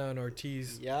Santana and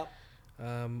Ortiz. Yep.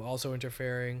 Also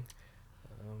interfering.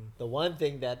 The one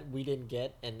thing that we didn't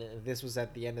get, and this was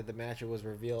at the end of the match, it was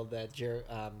revealed that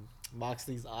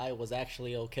Moxley's eye was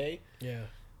actually okay. Yeah.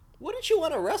 Wouldn't you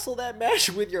want to wrestle that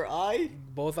match with your eye?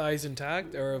 Both eyes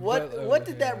intact, or what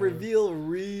did that reveal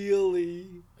really?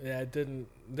 Yeah, it didn't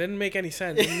make any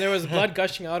sense. And there was blood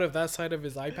gushing out of that side of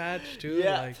his eye patch too.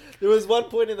 Yeah, like, there was one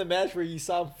point in the match where you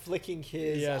saw him flicking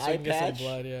his eye patch. Get some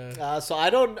blood. Yeah. So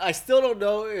I still don't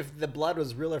know if the blood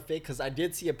was real or fake, because I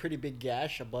did see a pretty big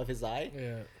gash above his eye.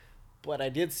 Yeah. But I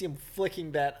did see him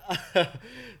flicking that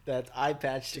that eye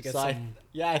patch to get some.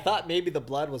 I thought maybe the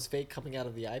blood was fake coming out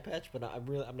of the eye patch, but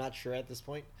I'm not sure at this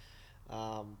point.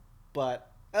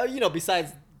 But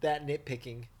besides that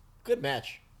nitpicking, good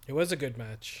match. It was a good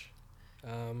match.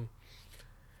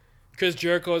 Chris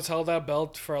Jericho has held that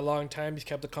belt for a long time. He's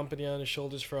kept the company on his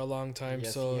shoulders for a long time.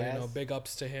 Yes, so big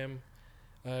ups to him.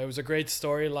 It was a great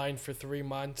storyline for 3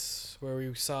 months where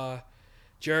we saw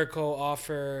Jericho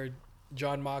offer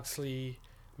Jon Moxley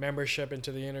membership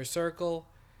into the Inner Circle.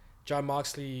 Jon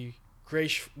Moxley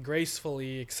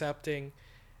gracefully accepting,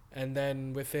 and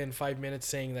then within 5 minutes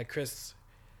saying that, Chris,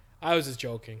 I was just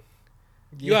joking.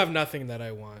 You have nothing that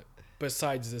I want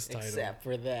besides this title. Except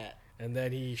for that. And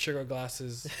then he sugar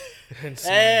glasses. And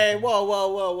hey,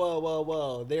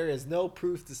 whoa. There is no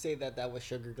proof to say that was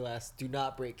sugar glass. Do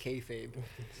not break kayfabe.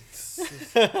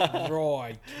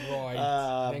 Right.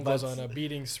 Then goes on a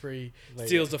beating spree.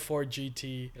 Steals the Ford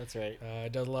GT. That's right.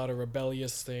 Does a lot of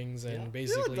rebellious things and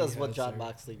basically... Really does what Jon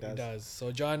Moxley does. He does.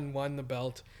 So Jon won the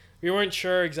belt. We weren't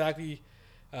sure exactly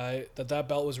that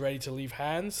belt was ready to leave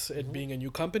hands, it being a new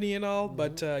company and all,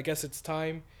 but I guess it's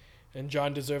time. And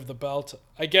Jon deserved the belt.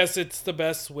 I guess it's the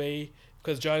best way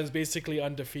because Jon is basically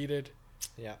undefeated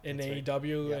in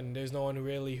AEW, and there's no one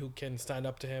who can stand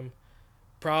up to him.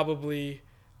 Probably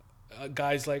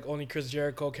guys like only Chris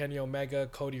Jericho, Kenny Omega,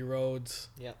 Cody Rhodes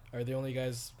are the only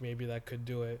guys maybe that could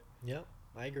do it. Yeah,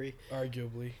 I agree.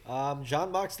 Arguably. Jon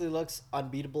Moxley looks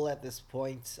unbeatable at this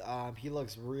point. He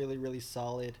looks really, really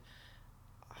solid.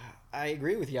 I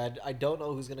agree with you. I don't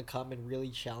know who's going to come and really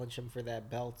challenge him for that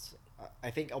belt.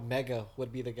 I think Omega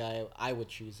would be the guy I would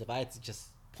choose. If I had to just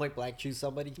point blank choose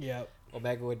somebody,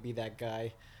 Omega would be that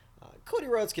guy. Cody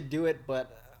Rhodes could do it,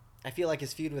 but I feel like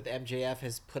his feud with MJF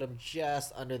has put him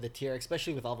just under the tier,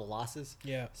 especially with all the losses.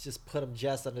 Yeah. It's just put him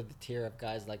just under the tier of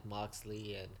guys like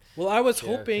Moxley and Well, I was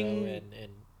Jericho hoping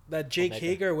and that Jake Omega.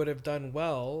 Hager would have done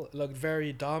well, looked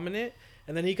very dominant,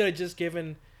 and then he could have just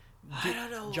given I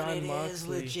don't know Jon what it Moxley. is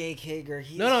with Jake Hager.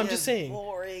 He's I'm just saying.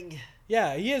 boring.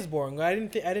 Yeah, he is boring. I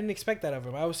didn't expect that of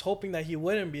him. I was hoping that he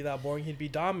wouldn't be that boring. He'd be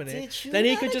dominant. Did you then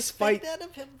he not could just expect fight. that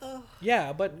of him though?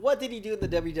 Yeah, but What did he do in the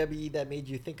WWE that made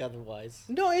you think otherwise?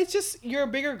 no, it's just you're a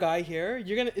bigger guy here.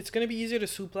 It's gonna be easier to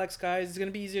suplex guys. It's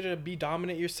gonna be easier to be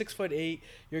dominant. You're 6'8".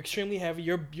 You're extremely heavy.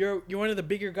 You're one of the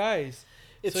bigger guys.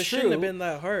 It's so it true, shouldn't have been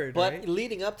that hard. But right?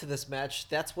 leading up to this match,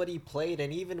 that's what he played,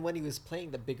 and even when he was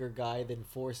playing the bigger guy than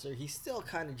Forcer, he still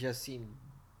kind of just seemed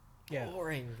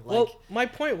boring. Like, well, my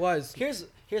point was here's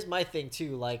my thing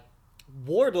too. Like,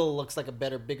 Wardlow looks like a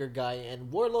better, bigger guy,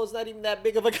 and Wardlow's not even that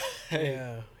big of a guy.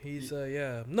 Yeah, he's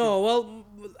No, well,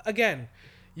 again,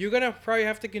 you're gonna probably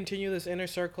have to continue this Inner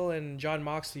Circle and Jon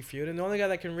Moxley feud, and the only guy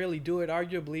that can really do it,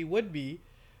 arguably, would be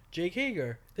Jake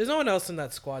Hager. There's no one else in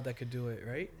that squad that could do it,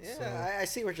 right? Yeah, So, I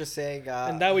see what you're saying.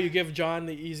 and that way you give Jon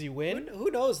the easy win.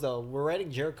 Who knows though? We're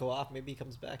writing Jericho off. Maybe he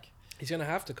comes back. He's gonna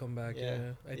have to come back.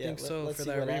 Yeah, I think so let's for see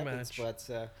that what rematch. Happens,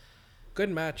 but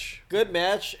good match. good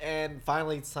match, and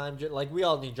finally it's time. Like, we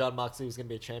all knew Jon Moxley was gonna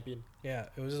be a champion. Yeah,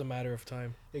 it was just a matter of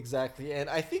time. Exactly, and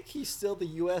I think he's still the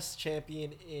U.S.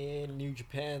 champion in New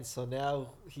Japan. So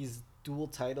now he's dual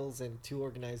titles in 2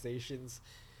 organizations.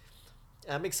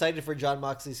 I'm excited for Jon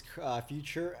Moxley's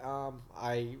future.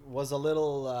 I was a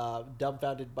little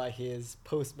dumbfounded by his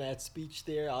post-match speech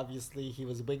there. Obviously, he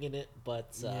was winging it,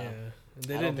 but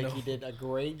They I don't think he did a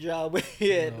great job with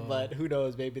it, but who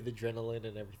knows? Maybe the adrenaline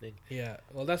and everything. Yeah,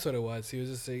 well, that's what it was. He was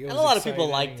just saying. And a lot of people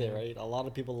liked it, right? A lot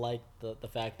of people liked the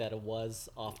fact that it was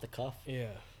off the cuff. Yeah.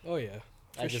 Oh yeah.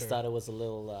 I just thought it was a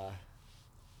little.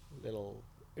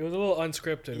 It was a little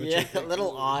unscripted. Which a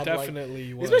little odd.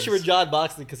 Definitely was. Especially for John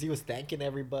Moxley, because he was thanking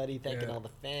everybody, thanking all the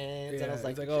fans. Yeah, And I was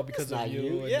like, oh, because of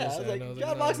you. Yeah, I was like,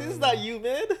 John Moxley, this is not you,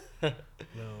 man.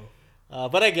 No.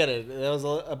 But I get it. There was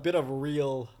a bit of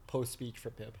real post-speech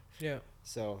from him. Yeah.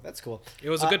 So that's cool. It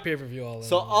was a good pay-per-view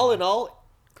all in all,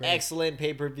 great. Excellent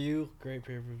pay-per-view. Great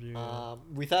pay-per-view.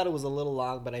 We thought it was a little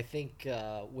long, but I think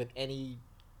with any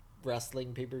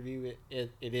wrestling pay-per-view,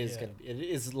 it is gonna be, it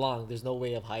is long. There's no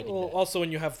way of hiding that. Also,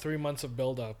 when you have 3 months of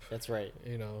build-up. That's right.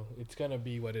 It's gonna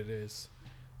be what it is.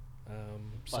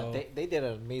 But they did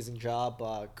an amazing job.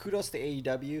 Kudos to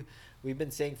AEW. We've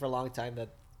been saying for a long time that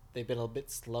they've been a bit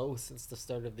slow since the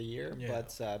start of the year,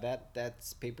 but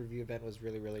that pay-per-view event was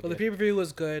really, really good. The pay-per-view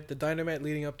was good. The Dynamite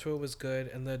leading up to it was good,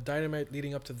 and the Dynamite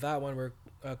leading up to that one where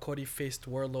Cody faced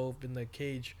Wardlow in the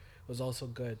cage was also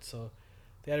good. So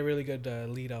they had a really good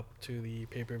lead up to the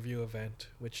pay-per-view event,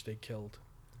 which they killed.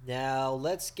 Now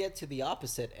let's get to the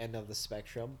opposite end of the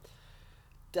spectrum.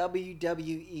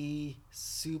 WWE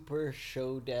Super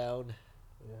Showdown.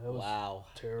 Yeah, that was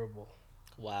terrible.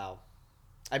 Wow.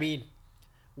 I mean,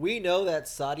 we know that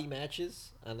Saudi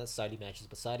events are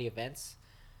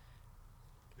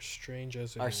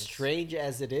strange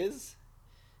as it is,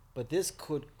 but this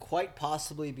could quite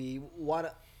possibly be one,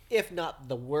 if not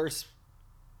the worst,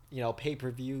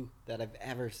 pay-per-view that I've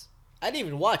ever. I didn't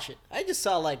even watch it. I just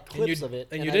saw clips of it,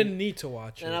 and you didn't need to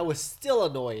watch it, and I was still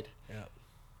annoyed. Yeah.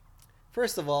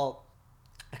 First of all,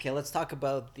 okay, let's talk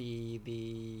about the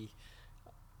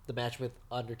match with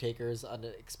Undertaker's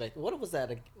unexpected. What was that?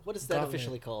 What is that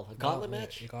officially called? A gauntlet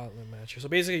match? A gauntlet match. So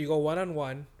basically, you go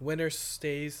 1-on-1. Winner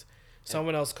stays.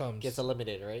 Someone else comes. Gets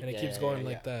eliminated, right? And it keeps going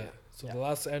like that. So the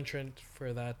last entrant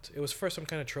for that, it was for some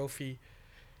kind of trophy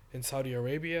in Saudi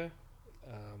Arabia,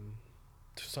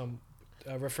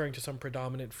 referring to some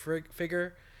predominant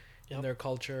figure in their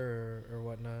culture or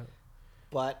whatnot.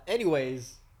 But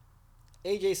anyways,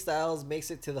 AJ Styles makes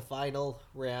it to the final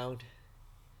round.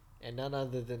 And none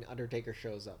other than Undertaker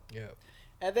shows up. Yeah.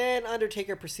 And then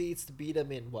Undertaker proceeds to beat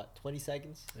him in, 20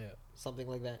 seconds? Yeah. Something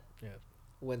like that? Yeah.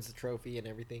 Wins the trophy and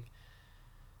everything.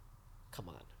 Come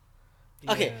on.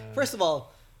 Okay, Yeah. first of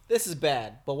all, this is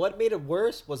bad. But what made it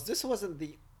worse was this wasn't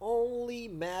the only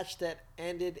match that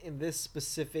ended in this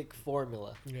specific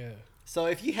formula. Yeah. So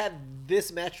if you had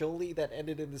this match only that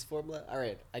ended in this formula, all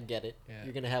right, I get it. Yeah.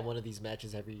 You're going to have one of these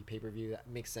matches every pay-per-view. That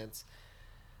makes sense.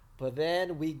 But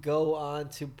then we go on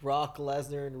to Brock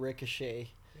Lesnar and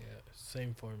Ricochet. Yeah,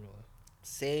 same formula.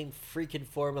 Same freaking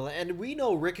formula. And we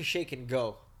know Ricochet can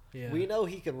go. Yeah. We know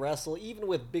he can wrestle. Even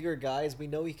with bigger guys, we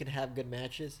know he can have good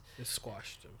matches. They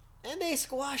squashed him. And they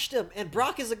squashed him. And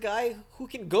Brock is a guy who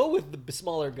can go with the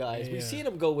smaller guys. Yeah. We've seen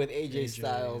him go with AJ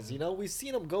Styles. Yeah. We've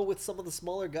seen him go with some of the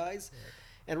smaller guys.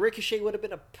 Yeah. And Ricochet would have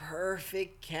been a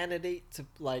perfect candidate to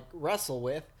wrestle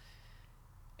with.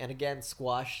 And again,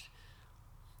 squashed.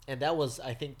 And that was,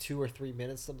 I think, 2 or 3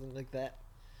 minutes, something like that.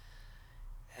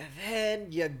 And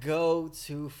then you go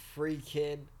to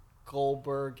freaking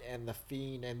Goldberg and The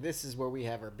Fiend. And this is where we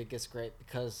have our biggest gripe.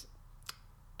 Because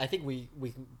I think we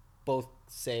can both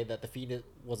say that The Fiend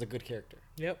was a good character.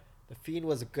 Yep. The Fiend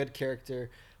was a good character.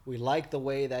 We liked the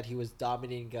way that he was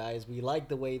dominating guys. We liked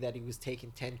the way that he was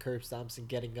taking 10 curb stomps and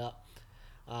getting up.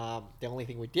 The only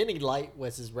thing we didn't like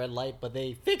was his red light. But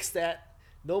they fixed that.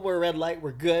 No more red light.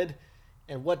 We're good.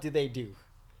 And what do? They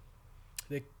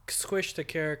squished the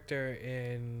character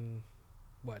in,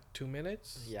 2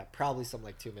 minutes? Yeah, probably something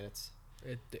like 2 minutes.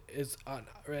 It is on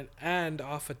and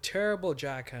off a terrible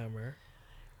jackhammer.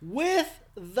 With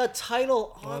the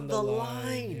title on the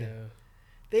line. Yeah.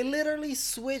 They literally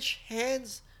switch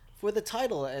hands for the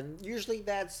title. And usually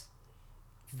that's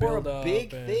for a big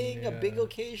thing, a big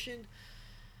occasion.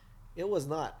 It was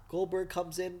not. Goldberg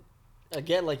comes in,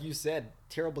 again, like you said,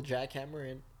 terrible jackhammer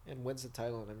and wins the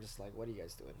title, and I'm just like, what are you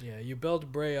guys doing? Yeah, you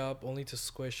build Bray up only to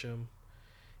squish him,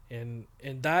 and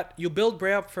that you build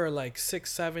Bray up for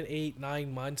 6, 7, 8,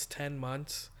 9 months, 10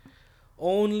 months,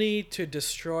 only to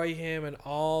destroy him in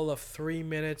all of 3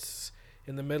 minutes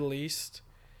in the Middle East.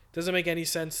 Doesn't make any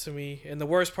sense to me. And the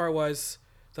worst part was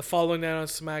the following night on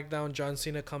SmackDown, John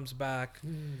Cena comes back,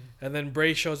 and then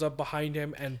Bray shows up behind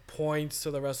him and points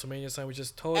to the WrestleMania sign, which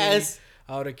is totally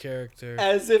out of character.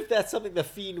 As if that's something the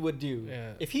Fiend would do.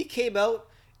 Yeah. If he came out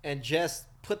and just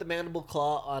put the mandible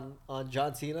claw on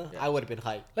John Cena, I would have been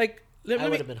hyped. Let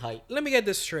me have been hyped. Let me get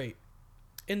this straight.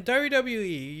 in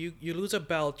WWE, you lose a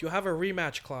belt, you have a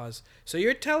rematch clause. So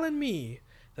you're telling me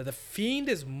that the Fiend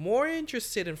is more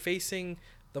interested in facing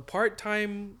the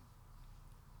part-time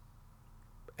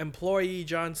employee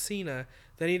John Cena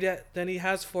than he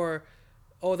has for,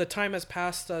 the time has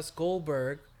passed us,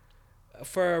 Goldberg,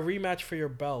 for a rematch for your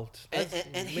belt.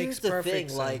 And here's the thing,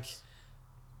 sense. like,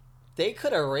 they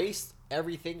could erase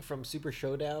everything from Super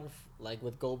Showdown, like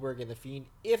with Goldberg and the Fiend.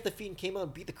 If the Fiend came out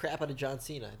and beat the crap out of John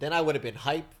Cena, then I would have been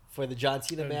hyped for the John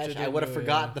Cena match. I would have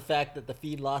forgotten the fact that the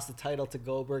Fiend lost the title to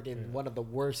Goldberg in one of the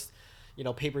worst,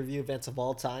 pay-per-view events of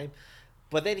all time.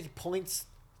 But then he points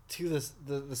to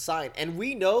the sign, and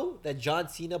we know that John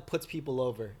Cena puts people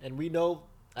over, and we know,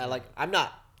 I'm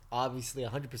not obviously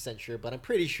 100% sure, but I'm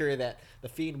pretty sure that the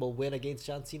Fiend will win against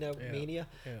John Cena Mania.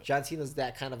 Yeah. John Cena's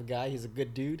that kind of a guy. He's a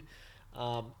good dude.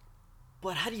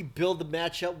 But how do you build the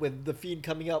matchup with the Fiend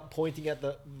coming out pointing at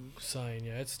the sign?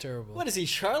 Yeah, it's terrible. What is he,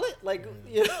 Charlotte? Like,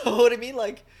 you know what I mean?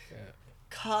 Like,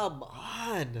 come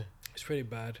on. It's pretty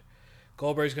bad.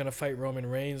 Goldberg's gonna fight Roman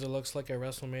Reigns, it looks like, at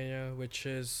WrestleMania, which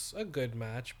is a good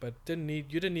match, but you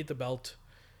didn't need the belt.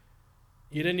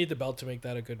 You didn't need the belt to make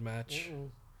that a good match.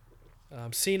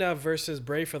 Cena versus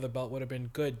Bray for the belt would have been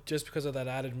good just because of that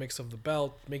added mix of the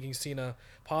belt, making Cena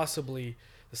possibly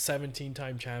the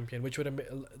 17-time champion, which would have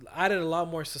added a lot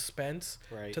more suspense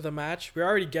to the match. We're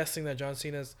already guessing that John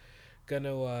Cena's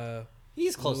gonna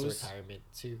he's close to retirement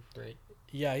too, right?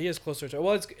 Yeah, he is closer to.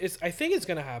 Well, it's. I think it's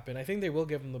gonna happen. I think they will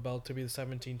give him the belt to be the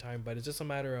 17th time, but it's just a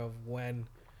matter of when.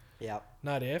 Yeah.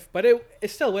 Not if, but it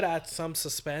still would add some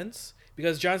suspense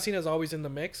because John Cena is always in the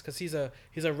mix because he's a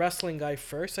wrestling guy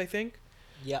first, I think.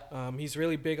 Yeah. He's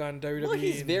really big on WWE. Well,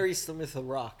 he's very similar to The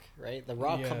Rock, right? The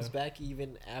Rock comes back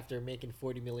even after making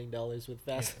 $40 million with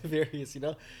Fast and Furious,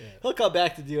 Yeah. He'll come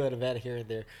back to do an event here and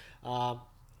there. I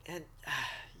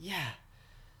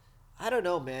don't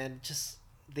know, man. Just,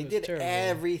 they did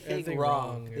everything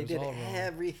wrong. They did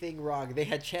everything wrong. They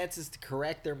had chances to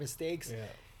correct their mistakes,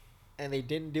 and they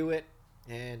didn't do it.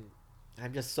 And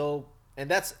I'm just so... And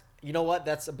that's... You know what?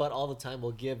 That's about all the time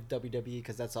we'll give WWE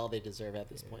because that's all they deserve at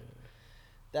this point.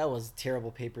 That was a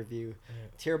terrible pay-per-view.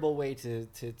 Terrible way to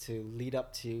lead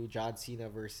up to John Cena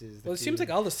versus... Well, it seems like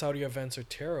all the Saudi events are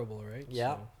terrible, right?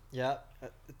 Yeah, yeah.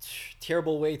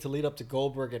 Terrible way to lead up to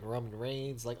Goldberg and Roman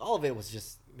Reigns. Like, all of it was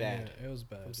just bad. Yeah, it was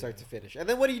bad. From start to finish. And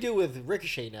then what do you do with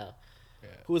Ricochet now? Yeah.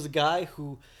 Who was a guy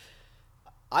who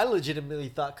I legitimately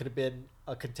thought could have been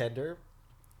a contender.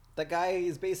 That guy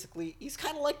is basically... He's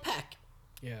kind of like Pac.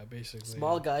 Yeah, basically.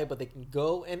 Small guy, but they can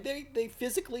go, and they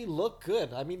physically look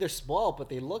good. I mean, they're small, but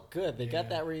they look good. They got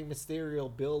that Rey Mysterio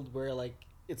build where, like,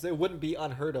 it wouldn't be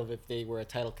unheard of if they were a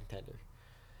title contender.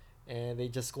 And they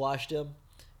just squashed him,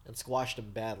 and squashed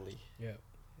him badly. Yeah.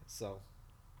 So,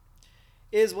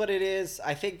 is what it is.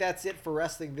 I think that's it for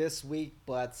wrestling this week,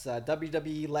 but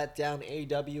WWE let down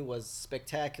AEW was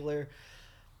spectacular.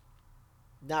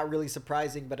 Not really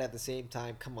surprising, but at the same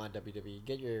time, come on, WWE,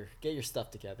 get your stuff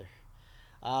together.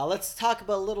 Let's talk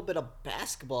about a little bit of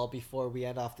basketball before we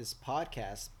end off this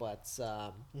podcast. But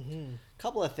a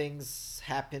couple of things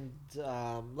happened.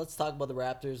 Let's talk about the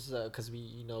Raptors because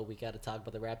we got to talk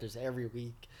about the Raptors every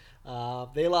week.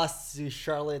 They lost to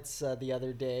Charlotte the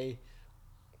other day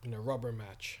in a rubber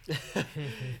match.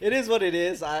 It is what it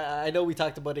is. I know we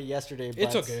talked about it yesterday, but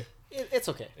it's okay. It's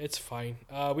okay. It's fine.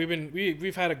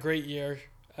 We've had a great year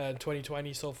in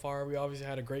 2020 so far. We obviously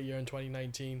had a great year in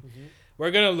 2019. We're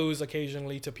going to lose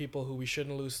occasionally to people who we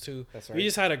shouldn't lose to. That's right. We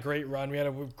just had a great run. We had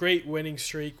a great winning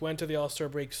streak. Went to the All-Star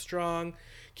break strong.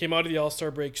 Came out of the All-Star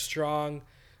break strong.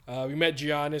 We met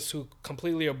Giannis, who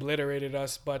completely obliterated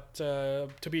us. But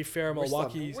to be fair,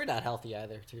 Milwaukee's... We're not healthy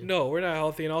either, too. No, we're not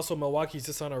healthy. And also, Milwaukee's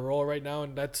just on a roll right now.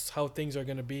 And that's how things are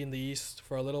going to be in the East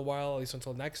for a little while, at least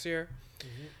until next year.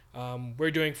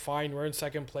 We're doing fine. We're in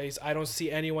second place. I don't see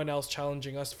anyone else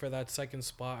challenging us for that second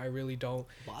spot. I really don't.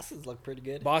 Boston's look pretty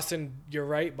good. Boston, you're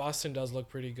right. Boston does look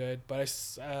pretty good. But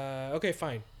okay,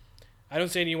 fine. I don't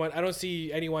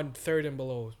see anyone third and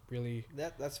below really.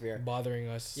 That's fair. Bothering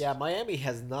us. Yeah, Miami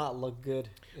has not looked good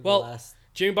in the last.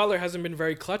 Jimmy Butler hasn't been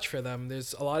very clutch for them.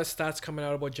 There's a lot of stats coming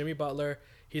out about Jimmy Butler.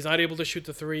 He's not able to shoot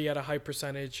the three at a high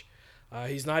percentage.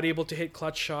 He's not able to hit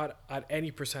clutch shot at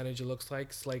any percentage. It looks like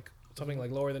it's like something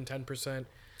like lower than 10%.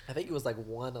 I think it was like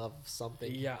one of something.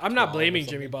 Yeah, I'm not blaming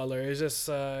Jimmy Butler. It's just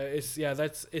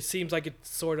it seems like it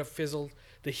sort of fizzled.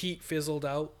 The heat fizzled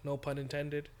out. No pun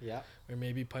intended. Yeah. Or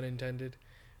maybe pun intended.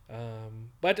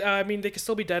 But I mean, they can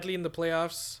still be deadly in the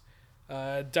playoffs.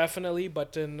 Definitely.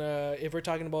 But if we're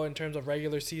talking about in terms of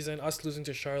regular season, us losing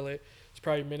to Charlotte is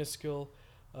probably minuscule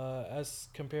as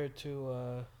compared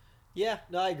to. Yeah.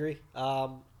 No, I agree.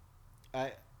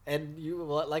 And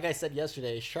like I said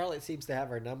yesterday, Charlotte seems to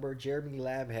have our number. Jeremy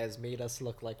Lamb has made us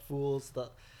look like fools the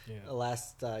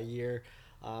last year.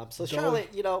 So Charlotte,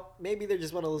 maybe they're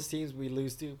just one of those teams we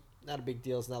lose to. Not a big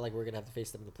deal. It's not like we're gonna have to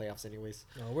face them in the playoffs anyways.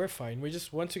 No, we're fine. We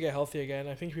just once we get healthy again.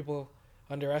 I think people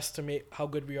underestimate how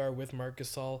good we are with Marc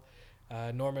Gasol,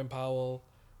 Norman Powell,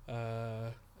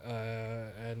 and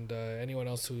anyone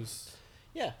else who's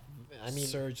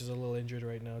Serge is a little injured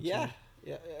right now. Yeah, too.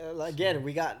 yeah. Again,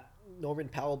 we got Norman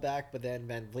Powell back, but then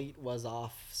Van Vliet was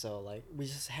off. So we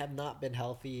just have not been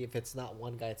healthy. If it's not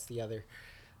one guy, it's the other.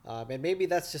 And maybe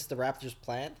that's just the Raptors'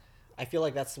 plan. I feel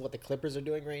like that's what the Clippers are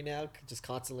doing right now, just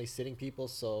constantly sitting people,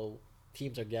 so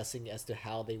teams are guessing as to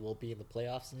how they will be in the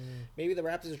playoffs. Maybe the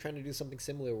Raptors are trying to do something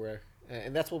similar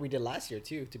and that's what we did last year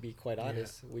too, to be quite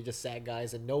honest. We just sat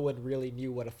guys and no one really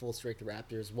knew what a full strength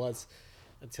Raptors was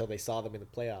until they saw them in the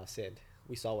playoffs, and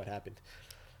we saw what happened.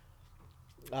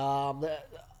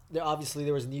 Obviously,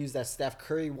 there was news that Steph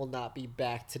Curry will not be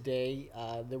back today.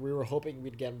 We were hoping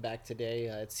we'd get him back today.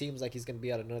 It seems like he's going to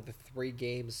be out another 3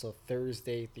 games, so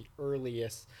Thursday at the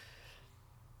earliest.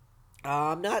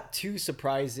 Not too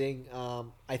surprising.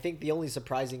 I think the only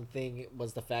surprising thing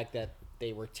was the fact that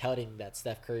they were touting that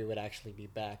Steph Curry would actually be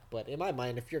back. But in my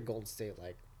mind, if you're Golden State,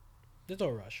 there's no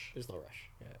rush. There's no rush.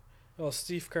 Yeah. Well,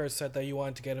 Steve Kerr said that you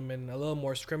wanted to get him in a little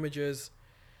more scrimmages.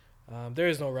 There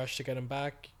is no rush to get him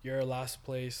back. You're last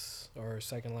place or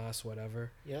second last,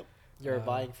 whatever. Yep. You're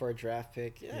vying for a draft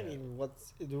pick. I mean,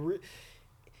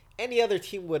 any other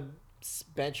team would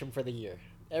bench him for the year.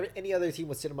 Any other team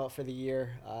would sit him out for the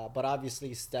year. But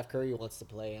obviously, Steph Curry wants to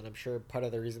play, and I'm sure part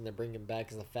of the reason they're bringing him back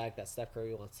is the fact that Steph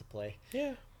Curry wants to play.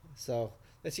 Yeah. So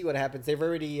let's see what happens. They've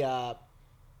already,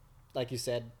 like you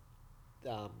said,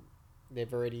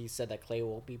 they've already said that Klay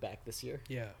won't be back this year.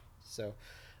 Yeah. So.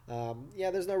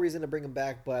 There's no reason to bring him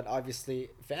back, but obviously,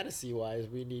 fantasy-wise,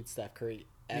 we need Steph Curry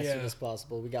as soon as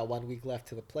possible. We got 1 week left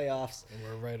to the playoffs. And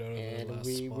we're right out of the last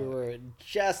spot. We were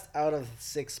just out of the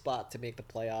 6th spot to make the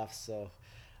playoffs, so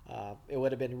it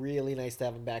would have been really nice to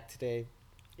have him back today.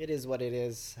 It is what it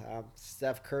is.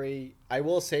 Steph Curry, I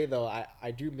will say, though,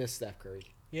 I do miss Steph Curry.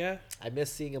 Yeah. I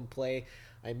miss seeing him play.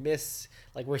 I miss,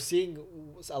 we're seeing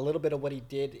a little bit of what he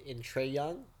did in Trae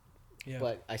Young,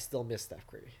 but I still miss Steph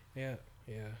Curry. Yeah.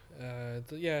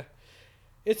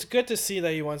 It's good to see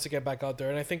that he wants to get back out there,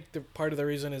 and I think part of the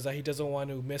reason is that he doesn't want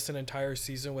to miss an entire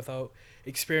season without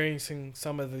experiencing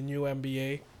some of the new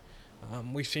NBA.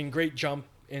 We've seen great jump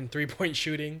in 3-point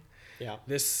shooting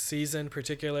this season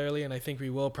particularly, and I think we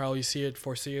will probably see it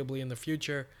foreseeably in the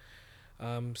future.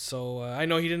 So I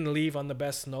know he didn't leave on the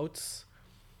best notes.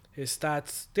 His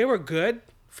stats, they were good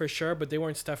for sure, but they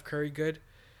weren't Steph Curry good.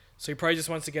 So he probably just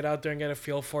wants to get out there and get a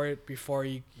feel for it before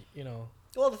he.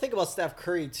 Well, the thing about Steph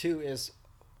Curry, too, is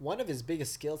one of his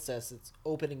biggest skill sets is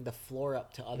opening the floor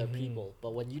up to other people.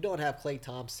 But when you don't have Klay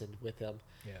Thompson with him,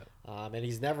 and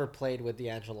he's never played with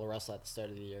D'Angelo Russell at the start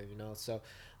of the year, so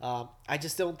I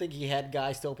just don't think he had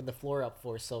guys to open the floor up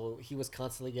for. So he was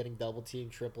constantly getting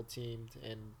double-teamed, triple-teamed,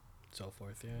 and so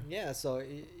forth, Yeah, so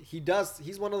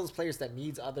he's one of those players that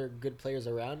needs other good players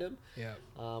around him. Yeah.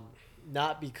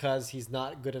 Not because he's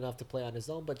not good enough to play on his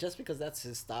own, but just because that's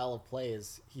his style of play.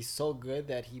 Is he's so good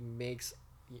that he makes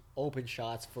open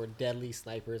shots for deadly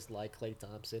snipers like Klay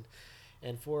Thompson,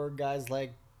 and for guys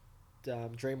like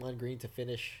Draymond Green to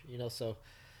finish. So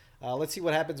let's see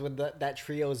what happens when that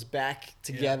trio is back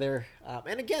together.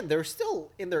 And again, they're still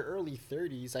in their early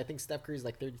 30s. I think Steph Curry's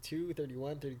 32,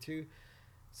 31, 32,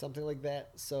 something like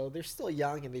that. So they're still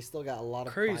young and they still got a lot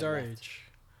of. Curry's our age.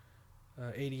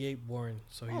 88 born,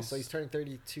 so he's turning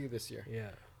 32 this year.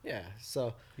 Yeah.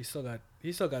 So he's still got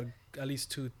at least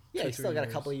 2. Yeah, he's still got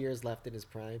a couple of years left in his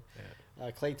prime.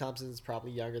 Yeah. Klay Thompson's probably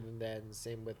younger than that, and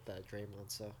same with Draymond.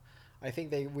 So I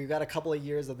think we've got a couple of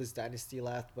years of this dynasty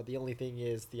left. But the only thing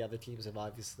is the other teams have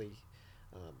obviously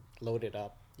loaded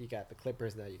up. You got the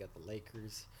Clippers now. You got the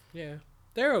Lakers. Yeah,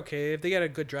 they're okay if they get a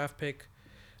good draft pick,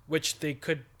 which they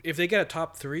could. If they get a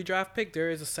top 3 draft pick,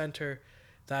 there is a center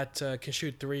that can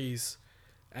shoot threes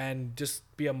and just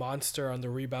be a monster on the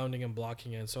rebounding and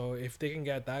blocking end. So if they can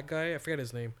get that guy, I forget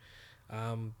his name,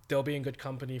 they'll be in good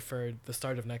company for the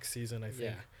start of next season, I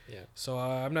think. Yeah. So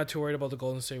I'm not too worried about the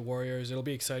Golden State Warriors. It'll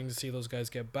be exciting to see those guys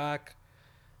get back.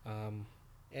 And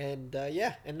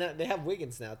they have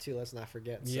Wiggins now too. Let's not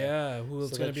forget. So, who's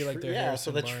going to be like their Harrison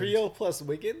so the Barnes. trio plus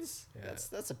Wiggins. Yeah.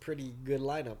 That's a pretty good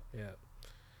lineup.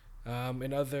 Yeah.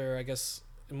 In other, I guess,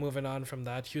 moving on from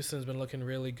that, Houston's been looking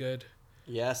really good.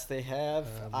 Yes, they have.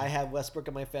 I have Westbrook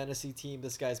on my fantasy team.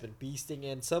 This guy's been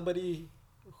beasting, and somebody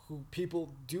who people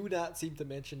do not seem to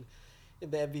mention in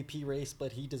the MVP race,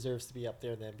 but he deserves to be up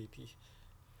there in the MVP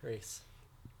race.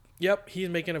 Yep, he's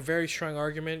making a very strong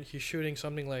argument. He's shooting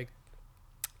something like,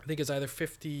 I think it's either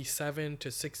 57 to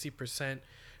 60%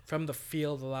 from the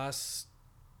field the last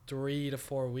 3 to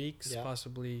 4 weeks,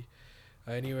 possibly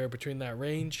anywhere between that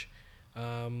range.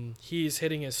 He's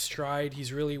hitting his stride.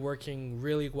 He's really working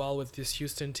really well with this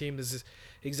Houston team. This is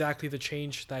exactly the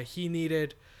change that he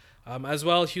needed. As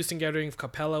well, Houston getting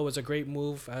Capella was a great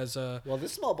move as a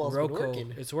this small ball's been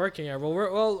working. It's working. Yeah.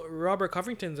 Well, Robert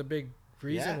Covington's a big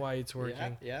reason why it's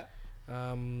working. Yeah.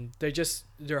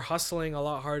 They're hustling a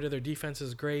lot harder. Their defense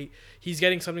is great. He's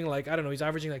getting something like, I don't know, he's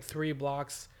averaging like 3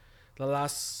 blocks the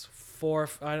last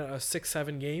 6,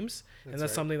 7 games, and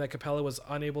that's something that Capella was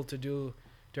unable to do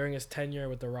during his tenure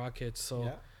with the Rockets.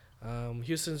 So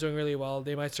Houston's doing really well.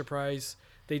 They might surprise.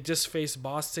 They just faced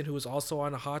Boston, who was also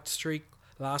on a hot streak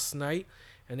last night,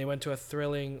 and they went to a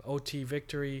thrilling OT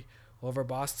victory over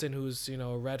Boston, who's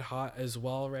red hot as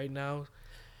well right now.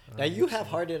 Now you have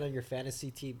Harden on your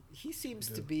fantasy team. He seems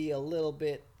to be a little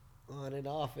bit on and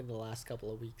off in the last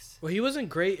couple of weeks. Well, he wasn't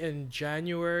great in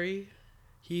January.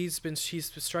 He's been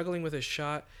struggling with his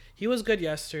shot. He was good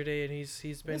yesterday, and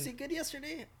he's been. Was he good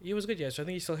yesterday? He was good yesterday. I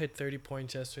think he still hit 30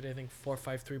 points yesterday. I think 4 or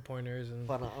 5 3-pointers.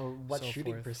 But on what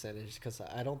shooting percentage? Because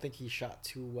I don't think he shot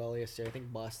too well yesterday. I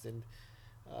think Boston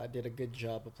did a good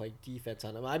job of playing defense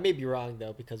on him. I may be wrong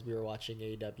though because we were watching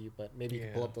AEW, but maybe you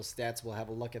can pull up those stats. We'll have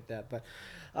a look at that. But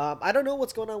I don't know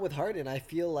what's going on with Harden. I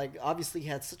feel like obviously he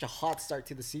had such a hot start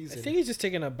to the season. I think he's just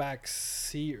taking a back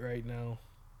seat right now,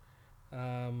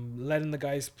 letting the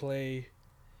guys play,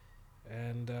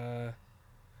 and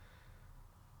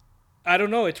I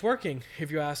don't know. It's working if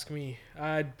you ask me.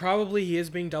 Probably he is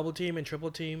being double teamed and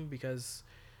triple teamed because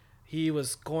he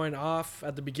was going off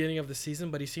at the beginning of the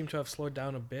season, but he seemed to have slowed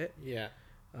down a bit. Yeah.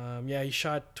 He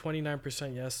shot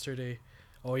 29% yesterday.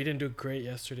 Oh, he didn't do great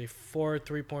yesterday. 4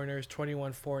 3-pointers,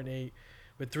 21, 4, and 8,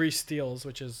 with 3 steals,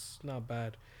 which is not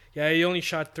bad. Yeah, he only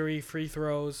shot 3 free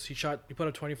throws. He put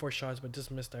up 24 shots, but just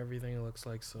missed everything. It looks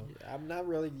like so. Yeah, I'm not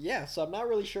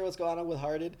really sure what's going on with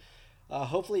Harden.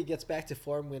 Hopefully, he gets back to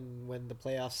form when the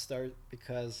playoffs start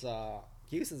because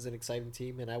Houston's an exciting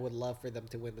team, and I would love for them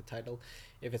to win the title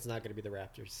if it's not going to be the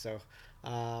Raptors. So,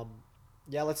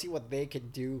 let's see what they can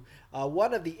do.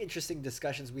 One of the interesting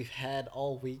discussions we've had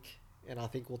all week, and I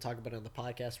think we'll talk about it on the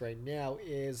podcast right now,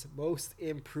 is most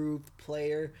improved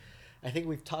player. I think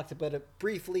we've talked about it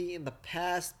briefly in the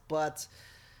past, but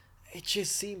it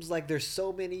just seems like there's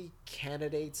so many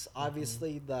candidates.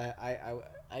 Obviously, I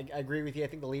agree with you. I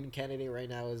think the leading candidate right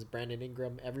now is Brandon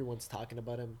Ingram. Everyone's talking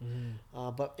about him.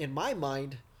 But in my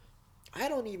mind, I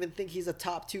don't even think he's a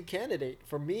top 2 candidate.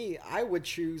 For me, I would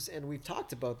choose, and we've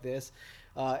talked about this,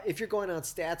 if you're going on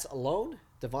stats alone,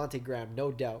 Devontae Graham,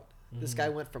 no doubt. This guy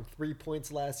went from 3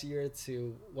 points last year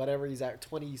to whatever he's at,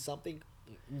 20-something.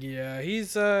 Yeah,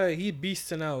 he's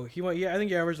beasting out. I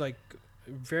think he averaged like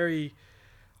very,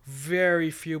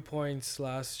 very few points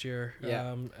last year.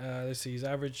 Yeah. Let's see, he's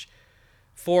averaged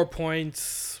 4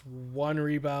 points, 1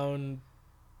 rebound,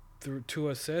 2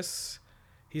 assists.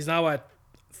 He's now at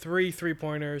 3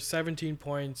 3-pointers, 17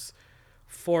 points,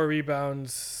 4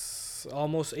 rebounds,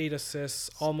 almost 8 assists,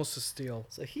 almost a steal.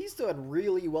 So he's doing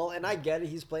really well, and I get it.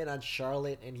 He's playing on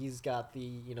Charlotte, and he's got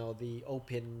the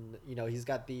open, he's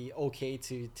got the okay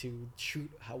to shoot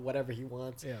whatever he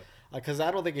wants. Yeah. Because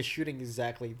I don't think his shooting is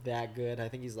exactly that good. I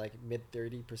think he's like mid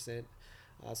 30%.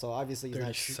 So obviously he's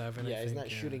not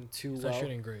shooting too well. He's not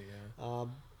shooting great, yeah.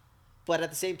 But at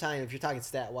the same time, if you're talking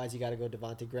stat-wise, you got to go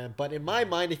Devontae Graham. But in my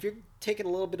mind, if you're taking a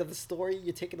little bit of the story,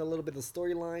 you're taking a little bit of the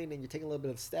storyline, and you're taking a little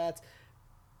bit of the stats,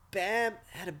 Bam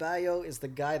Adebayo is the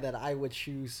guy that I would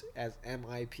choose as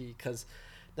MIP because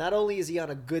not only is he on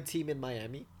a good team in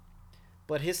Miami,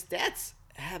 but his stats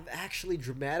have actually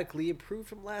dramatically improved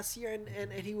from last year,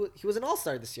 and he was an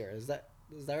All-Star this year. Is that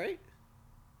right?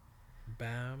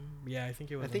 Bam. Yeah, I think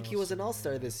he was. He was an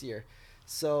All-Star this year.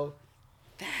 So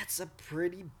that's a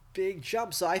pretty big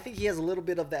jump. So I think he has a little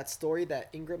bit of that story that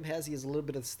Ingram has. He has a little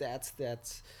bit of stats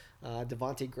that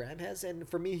Devontae Graham has. And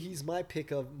for me, he's my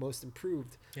pick of most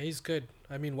improved. Yeah, he's good.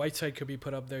 I mean, Whiteside could be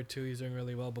put up there too. He's doing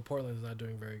really well, but Portland's not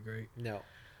doing very great. No.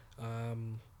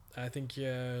 I think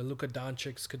Luka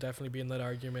Doncic could definitely be in that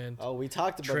argument. Oh, we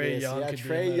talked about Trae this. Young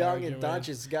Trae Young and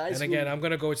Doncic, guys. And again, I'm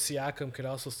gonna go with Siakam. Could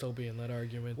also still be in that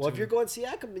argument. Well, if you're going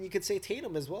Siakam, then you could say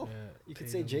Tatum as well. Yeah, you could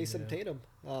say Jason Tatum.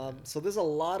 So there's a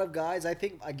lot of guys. I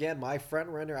think again, my front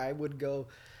runner, I would go.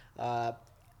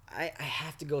 I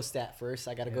have to go stat first.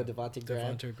 I got to go Devontae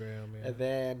Graham. Yeah. And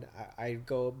then I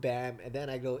go Bam. And then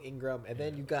I go Ingram. And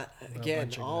then you got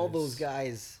again all those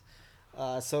guys.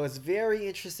 So it's very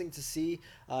interesting to see.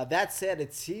 That said,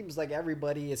 it seems like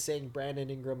everybody is saying Brandon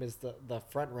Ingram is the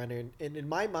front runner. And in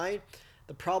my mind,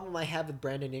 The problem I have with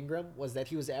Brandon Ingram was that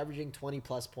he was averaging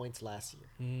 20-plus points last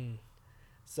year.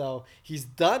 So he's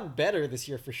done better this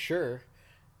year for sure.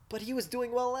 But he was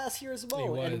doing well last year as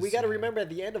well. And we got to remember at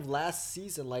the end of last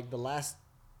season, like the last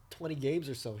 20 games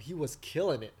or so, he was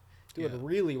killing it. Doing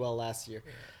really well last year.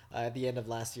 At the end of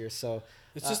last year. So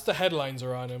it's just the headlines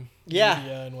are on him. Yeah.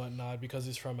 Media and whatnot because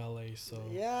he's from LA. So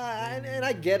yeah, and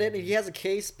I get it. He has a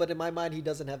case, but in my mind, he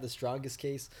doesn't have the strongest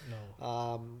case.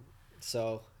 No.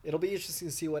 So it'll be interesting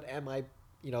to see what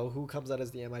who comes out as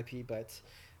the MIP, but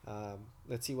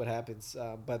let's see what happens.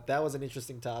 But that was an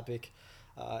interesting topic.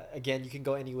 Again, you can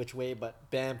go any which way, but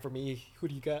Bam for me. Who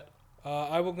do you got?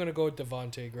 I was gonna go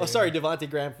Devontae Graham. Oh, sorry, Devontae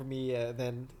Graham for me.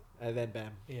 Then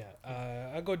Bam. Yeah,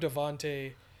 I go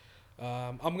Devontae.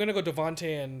 I'm gonna go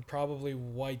Devontae and probably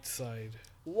Whiteside.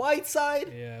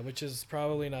 Whiteside? Yeah, which is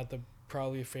probably not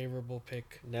probably a favorable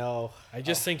pick. No, I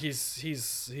just think he's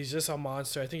just a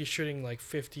monster. I think he's shooting like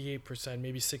 58%,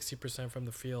 maybe 60% from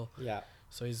the field. Yeah.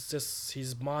 So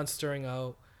he's monstering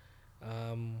out.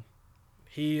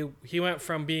 He went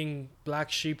from being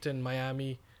black sheep in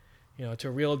Miami, to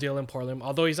a real deal in Portland.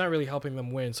 Although he's not really helping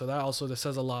them win, so that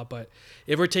says a lot. But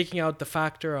if we're taking out the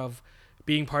factor of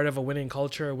being part of a winning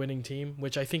culture, a winning team,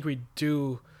 which I think we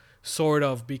do, sort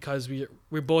of, because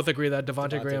we both agree that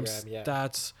Devontae Graham's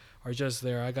stats are just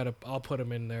there. I'll put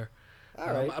him in there.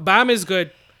 All right. Bam is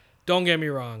good. Don't get me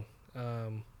wrong.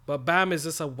 But Bam is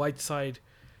just a Whiteside.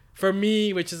 For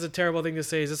me, which is a terrible thing to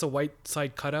say, is this a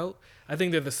Whiteside cutout? I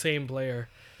think they're the same player.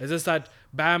 It's just that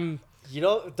Bam...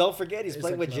 don't forget, he's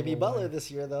playing with Jimmy Butler this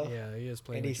year, though. Yeah, he is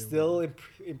playing and with he's Jimmy still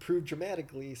improved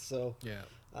dramatically, so... Yeah.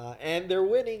 And they're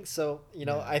winning, so,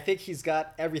 I think he's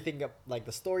got everything up, like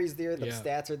the story's there, the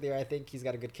stats are there. I think he's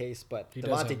got a good case, but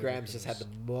Devontae Graham's just had the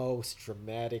most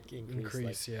dramatic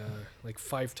increase. Like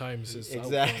 5 times his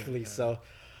exactly, output. So...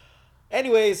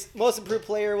 Anyways, most improved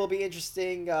player will be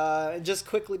interesting. And just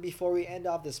quickly before we end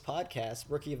off this podcast,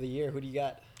 Rookie of the Year, who do you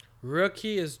got?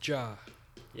 Rookie is Ja.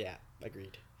 Yeah,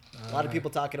 agreed. A lot of people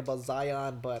talking about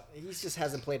Zion, but he just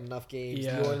hasn't played enough games.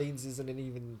 Yeah. New Orleans isn't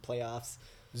even playoffs.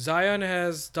 Zion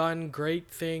has done great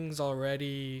things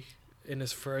already in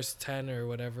his first 10 or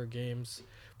whatever games,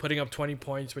 putting up 20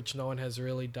 points, which no one has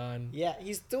really done. Yeah,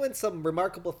 he's doing some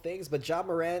remarkable things, but Ja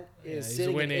Morant is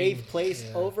sitting winning. in 8th place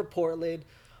over Portland,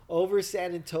 over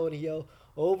San Antonio,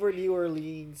 over New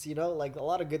Orleans, like a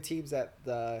lot of good teams that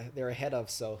they're ahead of.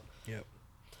 So, yep.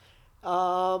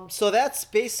 So that's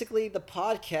basically the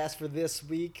podcast for this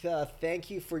week. Thank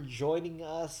you for joining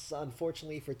us.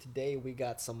 Unfortunately for today, we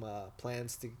got some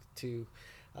plans to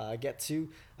get to,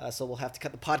 so we'll have to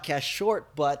cut the podcast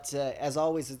short. But as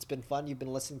always, it's been fun. You've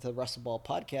been listening to the WrestleBall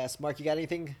Podcast. Mark, you got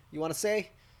anything you want to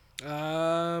say?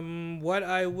 What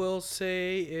I will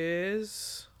say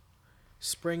is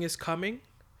spring is coming.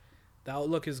 The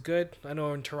outlook is good. I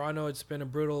know in Toronto it's been a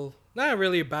brutal, not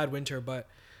really a bad winter, but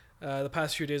the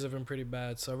past few days have been pretty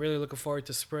bad. So really looking forward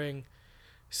to spring,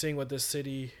 seeing what this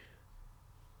city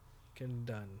can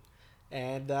done.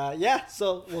 And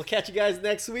so we'll catch you guys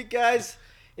next week, guys.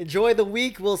 Enjoy the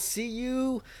week. We'll see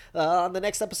you on the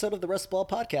next episode of the WrestleBall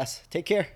Podcast. Take care.